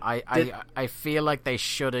 Yeah, like I feel like they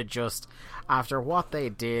should have just, after what they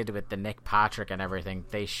did with the Nick Patrick and everything,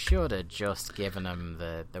 they should have just given him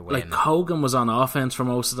the win. Like, Hogan was on offense for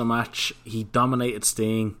most of the match. He dominated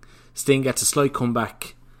Sting. Sting gets a slight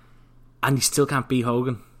comeback, and he still can't beat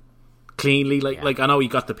Hogan cleanly. Like I know he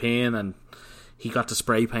got the pin and he got to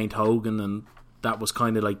spray paint Hogan, and that was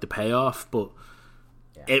kind of like the payoff, but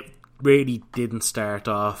it really didn't start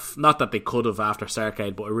off, not that they could have after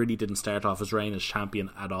Starrcade, but it really didn't start off his reign as champion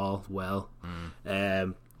at all well.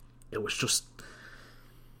 It was just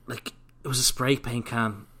like, it was a spray paint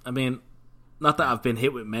can. I mean, not that I've been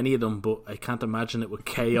hit with many of them, but I can't imagine it would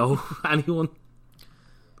KO anyone.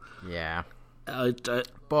 Yeah.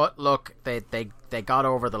 But look, they got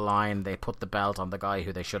over the line. They put the belt on the guy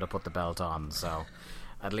who they should have put the belt on, so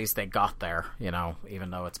at least they got there, you know, even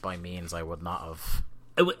though it's by means I would not have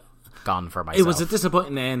gone for myself. It was a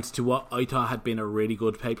disappointing end to what I thought had been a really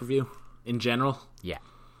good pay-per-view in general. Yeah.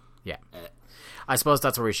 I suppose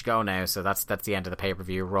that's where we should go now. So that's the end of the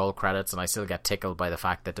pay-per-view. Roll credits, and I still get tickled by the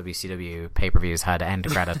fact that WCW pay-per-views had end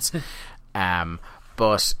credits.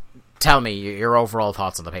 But tell me your overall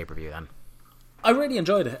thoughts on the pay-per-view then. I really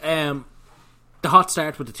enjoyed it. The hot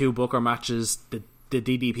start with the 2 Booker matches, the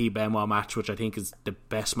DDP Benoit match, which I think is the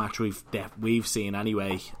best match we've seen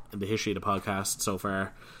anyway in the history of the podcast so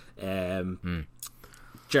far. Jericho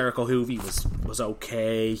Hoovy was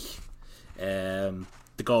okay.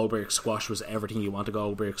 The Goldberg squash was everything you want a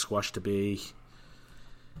Goldberg squash to be.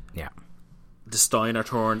 Yeah. The Steiner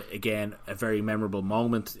turn, again, a very memorable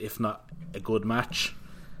moment, if not a good match.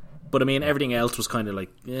 But I mean, everything else was kind of like,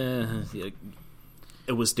 yeah,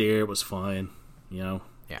 it was there, it was fine, you know.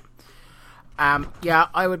 Yeah,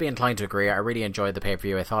 I would be inclined to agree. I really enjoyed the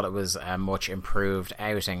pay-per-view. I thought it was a much improved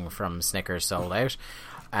outing from Snickers Sold Out.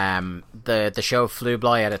 The show flew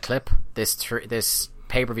by at a clip. This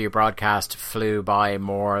pay-per-view broadcast flew by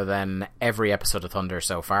more than every episode of Thunder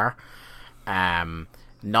so far.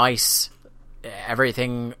 Nice.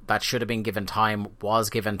 Everything that should have been given time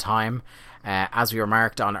was given time. As we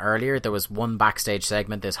remarked on earlier, there was one backstage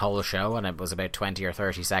segment this whole show, and it was about 20 or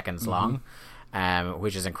 30 seconds long,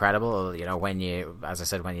 which is incredible. You know, when you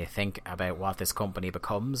think about what this company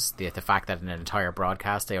becomes, the fact that in an entire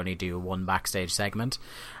broadcast they only do one backstage segment.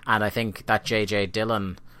 And I think that JJ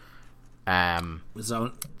Dillon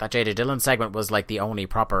segment was like the only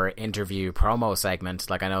proper interview promo segment.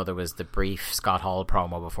 Like, I know there was the brief Scott Hall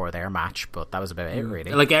promo before their match, but that was about it,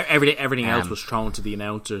 really. Like, everything else was thrown to the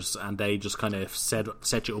announcers, and they just kind of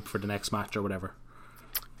set you up for the next match or whatever.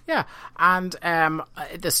 Yeah, and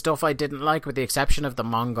the stuff I didn't like, with the exception of the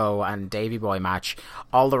Mongo and Davey Boy match,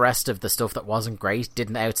 all the rest of the stuff that wasn't great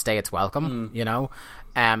didn't outstay its welcome, you know?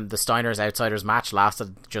 The Steiners Outsiders match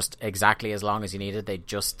lasted just exactly as long as you needed. They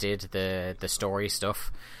just did the story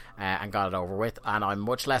stuff and got it over with. And I'm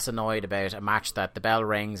much less annoyed about a match that the bell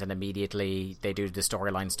rings and immediately they do the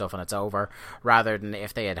storyline stuff and it's over, rather than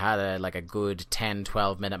if they had a good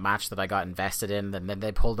 10-12 minute match that I got invested in, and then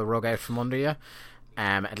they pulled the rug out from under you.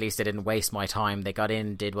 At least they didn't waste my time. They got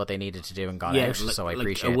in, did what they needed to do, and got out. So I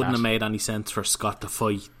appreciate that. It wouldn't have made any sense for Scott to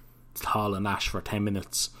fight Hall and Nash for 10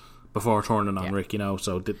 minutes before turning on Rick, you know.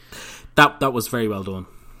 So that was very well done.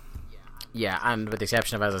 Yeah, and with the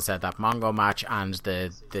exception of, as I said, that Mongo match and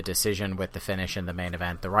the decision with the finish in the main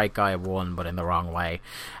event, the right guy won, but in the wrong way.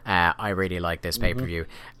 I really like this pay-per-view.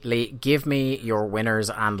 Lee, give me your winners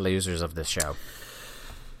and losers of this show.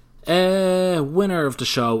 Winner of the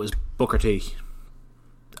show is Booker T.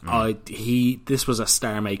 This was a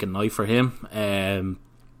star-making night for him.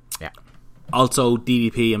 Also,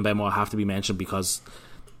 DDP and Benoit have to be mentioned because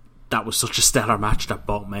that was such a stellar match that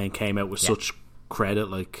both men came out with such credit.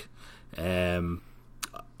 Like, I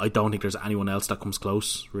don't think there's anyone else that comes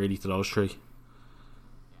close, really, to those three.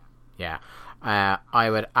 Yeah, I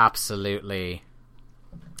would absolutely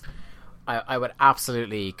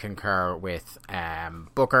concur with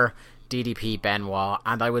Booker, DDP, Benoit,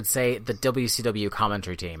 and I would say the WCW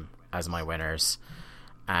commentary team as my winners,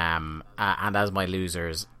 and as my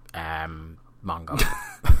losers, Mongo.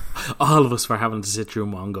 All of us for having to sit through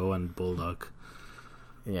Mongo and Bulldog.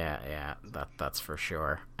 Yeah, that's for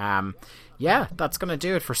sure. That's going to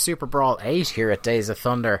do it for Super Brawl 8 here at Days of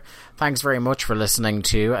Thunder. Thanks very much for listening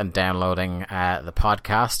to and downloading the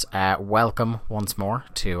podcast. Welcome once more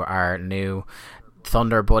to our new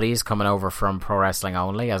Thunder buddies coming over from Pro Wrestling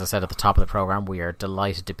Only. As I said at the top of the program, we are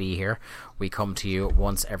delighted to be here. We come to you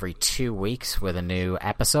once every 2 weeks with a new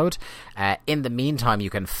episode. In the meantime,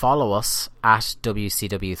 you can follow us at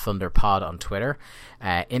WCW Thunder Pod on Twitter.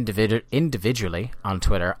 Individually on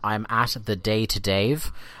Twitter, I'm at The Day to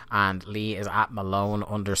Dave, and Lee is at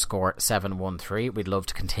Malone_713. We'd love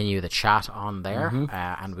to continue the chat on there,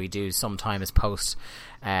 and we do sometimes post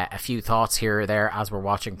a few thoughts here or there as we're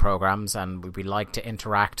watching programs, and we like to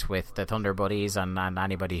interact with the Thunder buddies and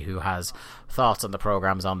anybody who has thoughts on the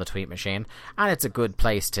programs on the tweet machine. And it's a good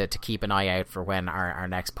place to keep an eye out for when our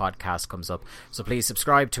next podcast comes up. So please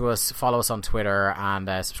subscribe to us, follow us on Twitter, and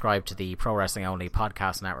subscribe to the Pro Wrestling Only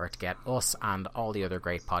podcast network to get us and all the other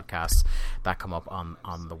great podcasts that come up on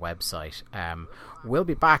the website. We'll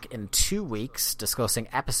be back in 2 weeks discussing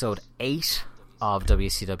episode 8 of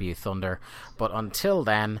WCW Thunder, but until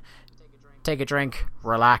then, take a drink,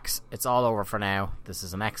 relax. It's all over for now. This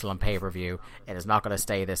is an excellent pay-per-view. It is not going to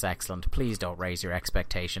stay this excellent. Please don't raise your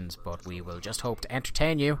expectations, but we will just hope to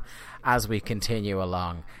entertain you as we continue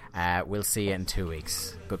along. We'll see you in 2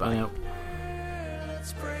 weeks. Goodbye.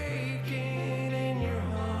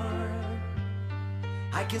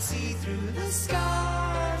 I can see through the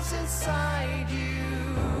scars inside you.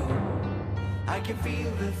 I can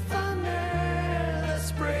feel the thunder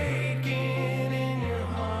that's breaking in your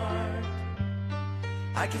heart.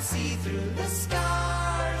 I can see through the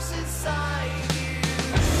scars inside you.